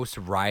has the most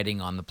riding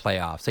on the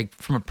playoffs? Like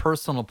from a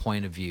personal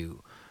point of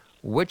view,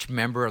 which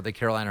member of the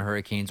Carolina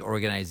Hurricanes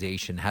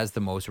organization has the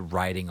most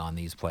riding on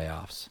these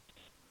playoffs?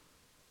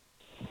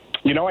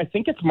 I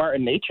think it's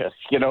Martin Necas,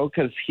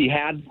 because he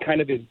had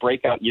kind of his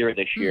breakout year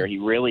this year. He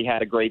really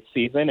had a great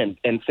season,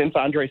 and since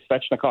Andrei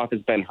Svechnikov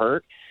has been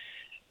hurt,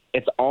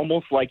 it's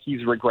almost like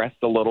he's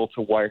regressed a little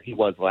to where he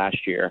was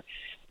last year.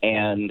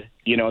 And,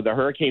 the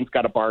Hurricanes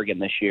got a bargain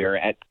this year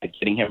at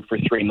getting him for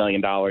 $3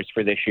 million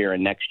for this year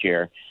and next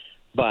year.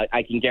 But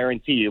I can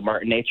guarantee you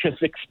Martin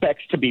Necas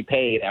expects to be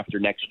paid after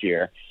next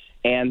year.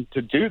 And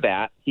to do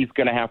that, he's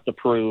going to have to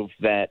prove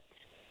that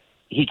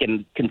he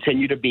can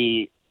continue to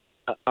be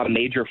a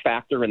major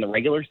factor in the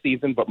regular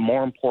season, but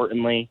more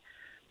importantly,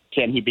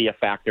 can he be a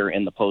factor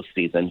in the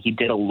postseason? He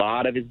did a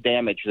lot of his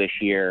damage this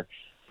year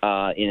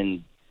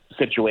in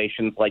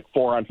situations like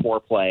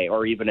 4-on-4 play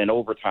or even in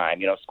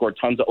overtime, scored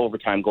tons of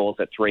overtime goals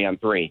at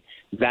 3-on-3.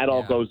 That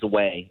all goes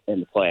away in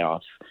the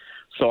playoffs.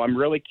 So I'm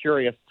really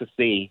curious to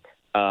see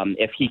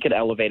if he can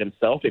elevate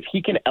himself, if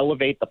he can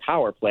elevate the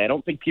power play. I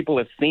don't think people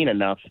have seen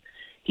enough.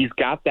 He's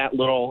got that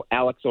little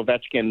Alex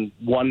Ovechkin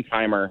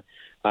one-timer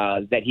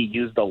that he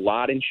used a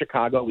lot in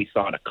Chicago. We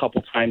saw it a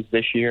couple times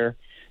this year.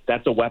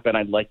 That's a weapon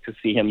I'd like to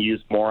see him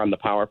use more on the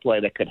power play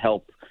that could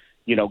help,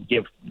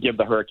 give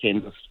the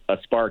Hurricanes a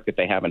spark that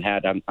they haven't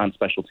had on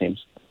special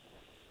teams.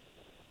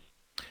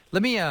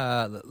 Let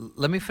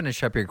me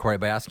finish up here, Corey,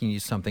 by asking you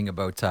something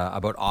about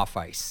off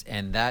ice,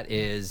 and that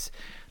is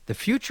the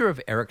future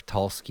of Eric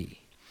Tulsky.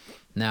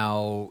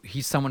 Now,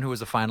 he's someone who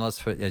was a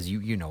finalist for, as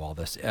you know all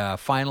this,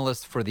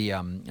 finalist for the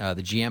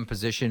GM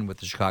position with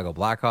the Chicago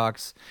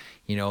Blackhawks.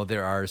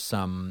 There are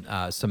some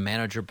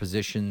manager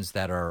positions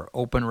that are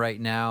open right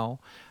now.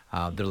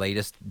 The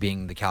latest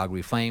being the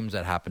Calgary Flames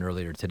that happened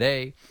earlier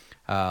today.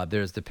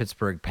 There's the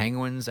Pittsburgh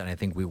Penguins, and I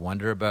think we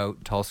wonder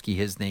about Tulsky,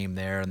 his name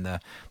there, and the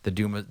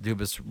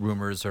Dubas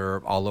rumors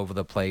are all over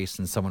the place,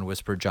 and someone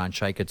whispered John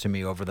Chaika to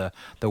me over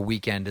the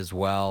weekend as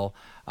well.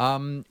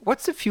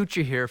 What's the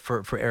future here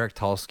for Eric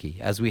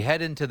Tulsky as we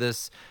head into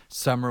this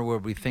summer where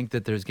we think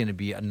that there's going to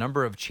be a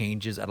number of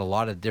changes at a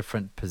lot of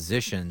different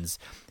positions?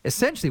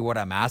 Essentially what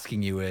I'm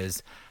asking you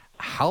is,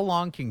 How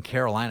long can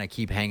Carolina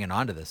keep hanging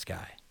on to this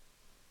guy?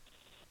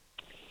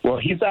 Well,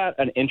 he's at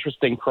an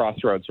interesting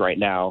crossroads right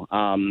now.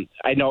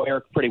 I know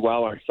Eric pretty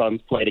well. Our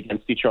sons played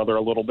against each other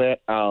a little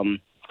bit.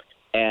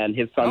 And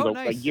his son's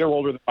a year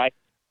older than mine.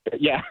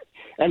 Yeah.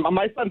 And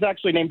my son's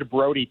actually named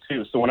Brody,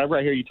 too. So whenever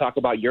I hear you talk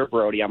about your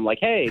Brody, I'm like,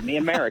 hey, me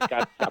and Merrick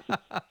got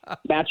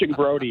matching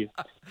Brodies.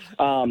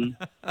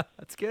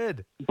 That's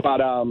good. But,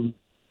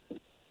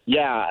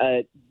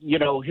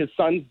 his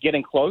son's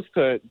getting close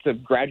to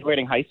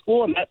graduating high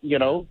school, and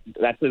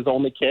that's his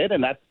only kid.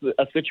 And that's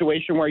a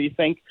situation where you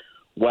think,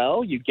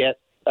 well, you get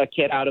a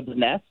kid out of the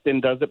nest,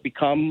 and does it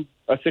become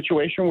a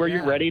situation where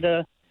you're ready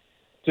to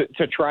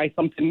try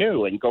something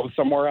new and go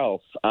somewhere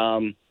else?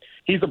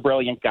 He's a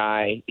brilliant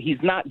guy. He's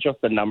not just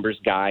a numbers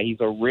guy. He's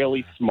a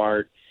really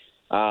smart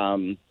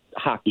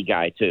hockey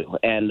guy, too.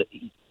 And,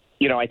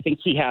 I think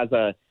he has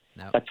a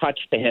touch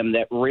to him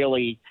that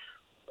really,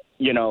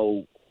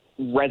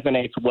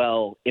 resonates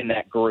well in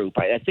that group.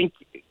 I think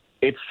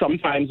it's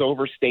sometimes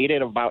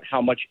overstated about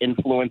how much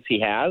influence he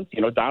has.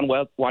 Don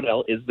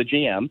Waddell is the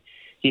GM.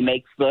 He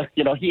makes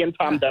he and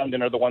Tom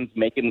Dundon are the ones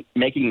making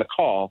the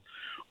call.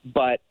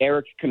 But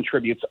Eric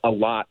contributes a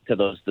lot to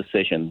those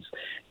decisions.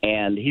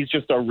 And he's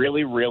just a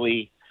really,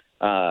 really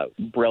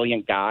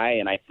brilliant guy.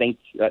 And I think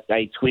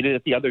I tweeted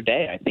it the other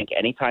day. I think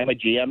anytime a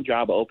GM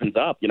job opens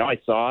up, I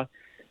saw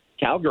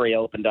Calgary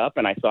opened up,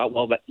 and I thought,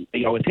 well,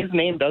 if his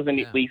name doesn't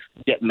at least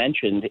get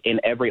mentioned in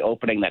every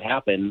opening that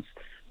happens,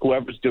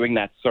 whoever's doing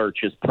that search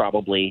is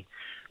probably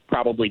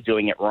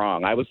doing it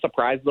wrong. I was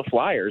surprised the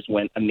Flyers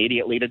went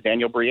immediately to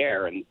Daniel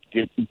Briere and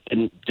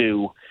didn't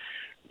do,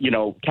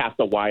 cast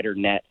a wider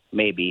net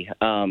maybe,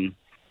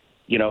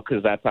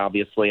 because that's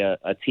obviously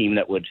a team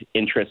that would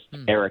interest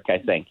Eric, I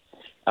think.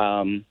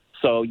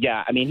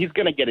 He's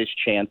going to get his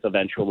chance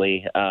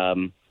eventually.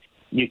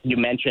 You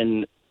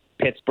mentioned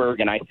Pittsburgh,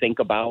 and I think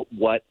about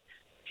what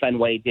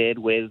Fenway did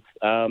with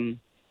the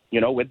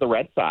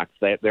Red Sox.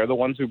 They're the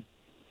ones who,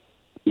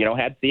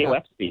 had Theo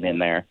Epstein in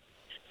there.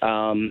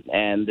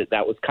 And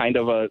that was kind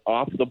of a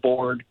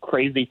off-the-board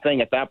crazy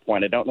thing at that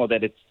point. I don't know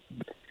that it's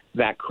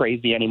that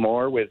crazy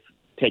anymore with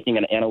taking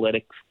an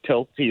analytics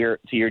tilt to your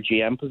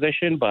GM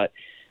position, but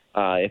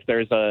if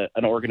there's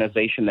an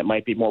organization that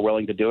might be more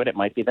willing to do it, it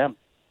might be them.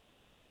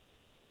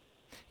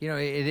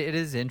 It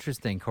is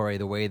interesting, Corey,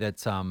 the way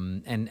that's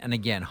and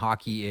again,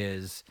 hockey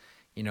is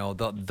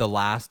the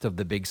last of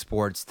the big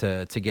sports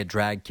to get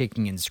dragged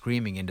kicking and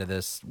screaming into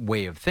this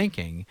way of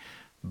thinking.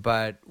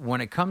 But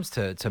when it comes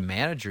to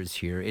managers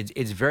here,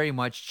 it's very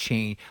much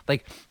changed.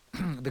 Like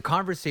the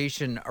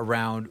conversation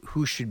around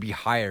who should be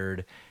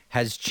hired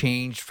has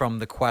changed from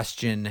the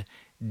question,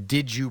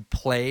 did you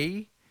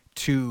play,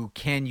 to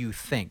can you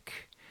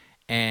think?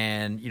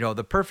 And,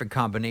 the perfect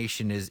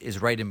combination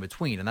is right in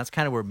between. And that's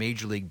kind of where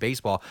Major League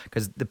Baseball,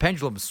 because the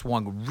pendulum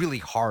swung really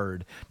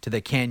hard to the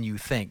can you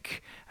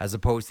think as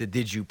opposed to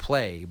did you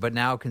play. But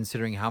now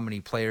considering how many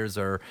players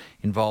are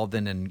involved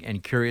in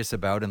and curious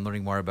about and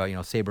learning more about,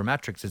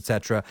 sabermetrics, et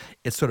cetera,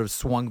 it's sort of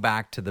swung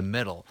back to the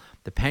middle.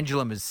 The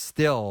pendulum is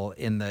still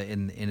in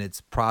its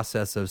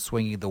process of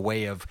swinging the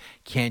way of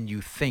can you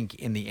think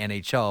in the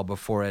NHL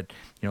before it,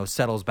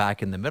 settles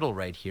back in the middle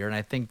right here. And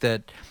I think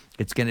that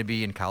it's going to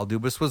be, and Kyle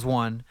Dubas was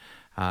one,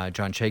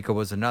 John Chayka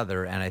was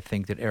another, and I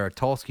think that Eric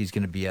Tulsky is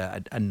going to be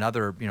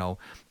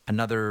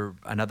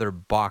another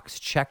box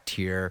checked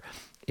here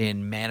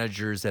in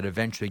managers that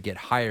eventually get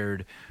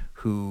hired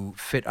who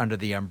fit under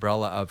the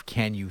umbrella of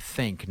can you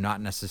think, not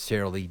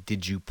necessarily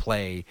did you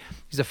play.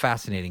 He's a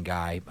fascinating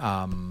guy,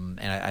 and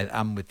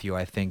I'm with you.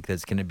 I think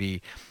that's going to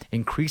be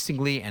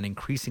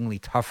increasingly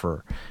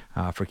tougher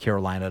for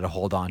Carolina to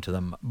hold on to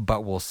them,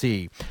 but we'll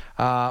see.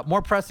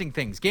 More pressing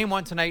things. Game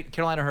 1 tonight,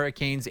 Carolina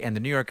Hurricanes and the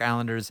New York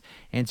Islanders.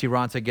 Antti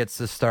Raanta gets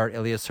the start.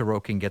 Ilya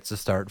Sorokin gets the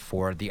start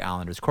for the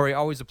Islanders. Corey,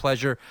 always a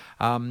pleasure.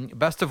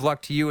 Best of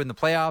luck to you in the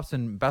playoffs,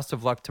 and best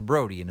of luck to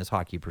Brody in his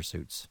hockey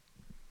pursuits.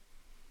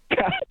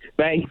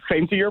 Thanks.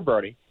 Same to your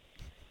Brody.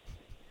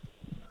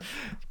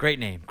 Great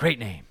name.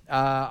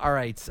 All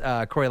right,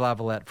 Corey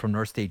Lavalette from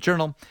North State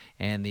Journal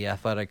and The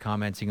Athletic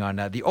commenting on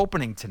the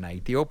opening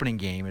tonight. The opening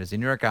game is the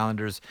New York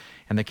Islanders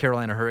and the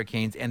Carolina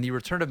Hurricanes, and the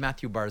return of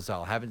Matthew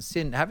Barzal. Haven't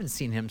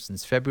seen him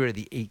since February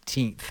the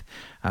 18th.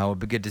 It'll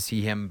be good to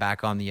see him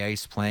back on the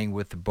ice playing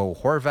with Bo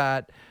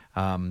Horvat.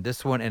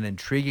 This one, an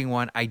intriguing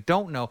one. I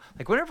don't know.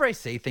 Like, whenever I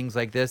say things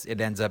like this,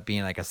 it ends up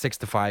being like a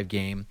 6-5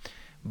 game.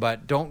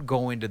 But don't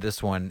go into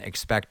this one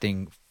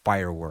expecting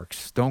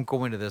fireworks. Don't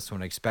go into this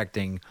one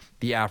expecting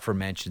the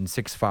aforementioned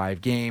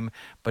 6-5 game,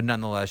 but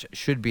nonetheless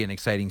should be an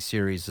exciting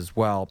series as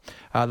well.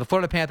 The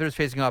Florida Panthers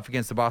facing off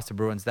against the Boston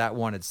Bruins. That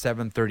one at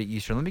 7:30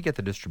 Eastern. Let me get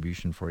the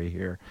distribution for you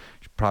here.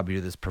 Should probably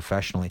do this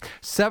professionally.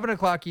 7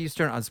 o'clock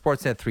Eastern on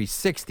Sportsnet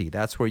 360.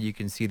 That's where you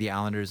can see the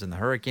Islanders and the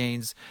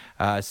Hurricanes.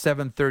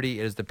 7:30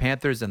 is the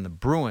Panthers and the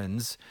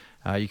Bruins.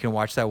 You can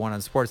watch that one on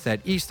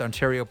Sportsnet East,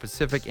 Ontario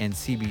Pacific, and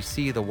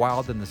CBC. The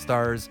Wild and the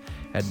Stars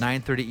at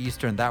 9:30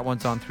 Eastern. That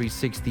one's on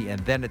 360. And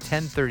then at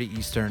 10:30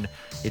 Eastern,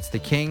 it's the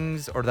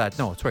Kings,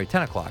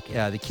 10 o'clock.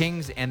 The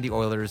Kings and the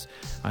Oilers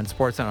on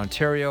Sportsnet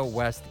Ontario,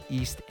 West,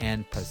 East,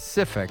 and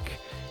Pacific.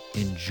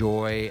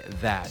 Enjoy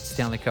that.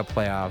 Stanley Cup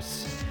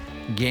playoffs,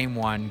 Game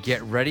 1.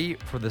 Get ready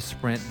for the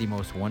sprint, the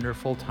most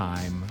wonderful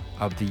time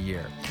of the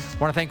year. I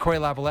want to thank Corey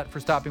Lavalette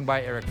for stopping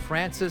by, Eric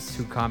Francis,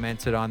 who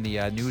commented on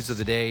the news of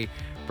the day,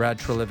 Brad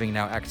Treliving,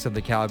 now ex of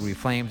the Calgary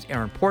Flames,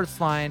 Aaron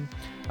Portzline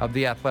of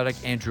The Athletic,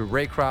 Andrew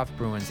Raycroft,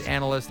 Bruins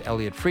analyst,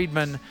 Elliot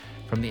Friedman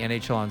from the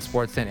NHL on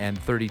Sportsnet and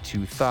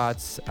 32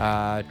 Thoughts.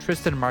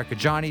 Tristan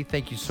Marcagiani,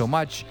 thank you so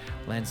much.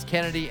 Lance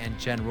Kennedy and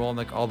Jen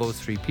Rolnick, all those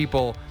three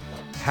people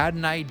had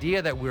an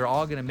idea that we were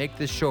all going to make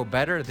this show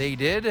better. They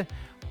did,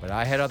 but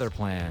I had other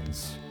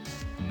plans.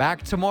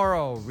 Back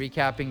tomorrow,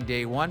 recapping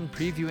Day 1,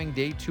 previewing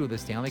Day 2 of the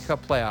Stanley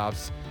Cup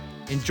playoffs.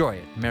 Enjoy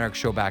it. Merrick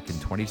Show back in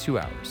 22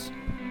 hours.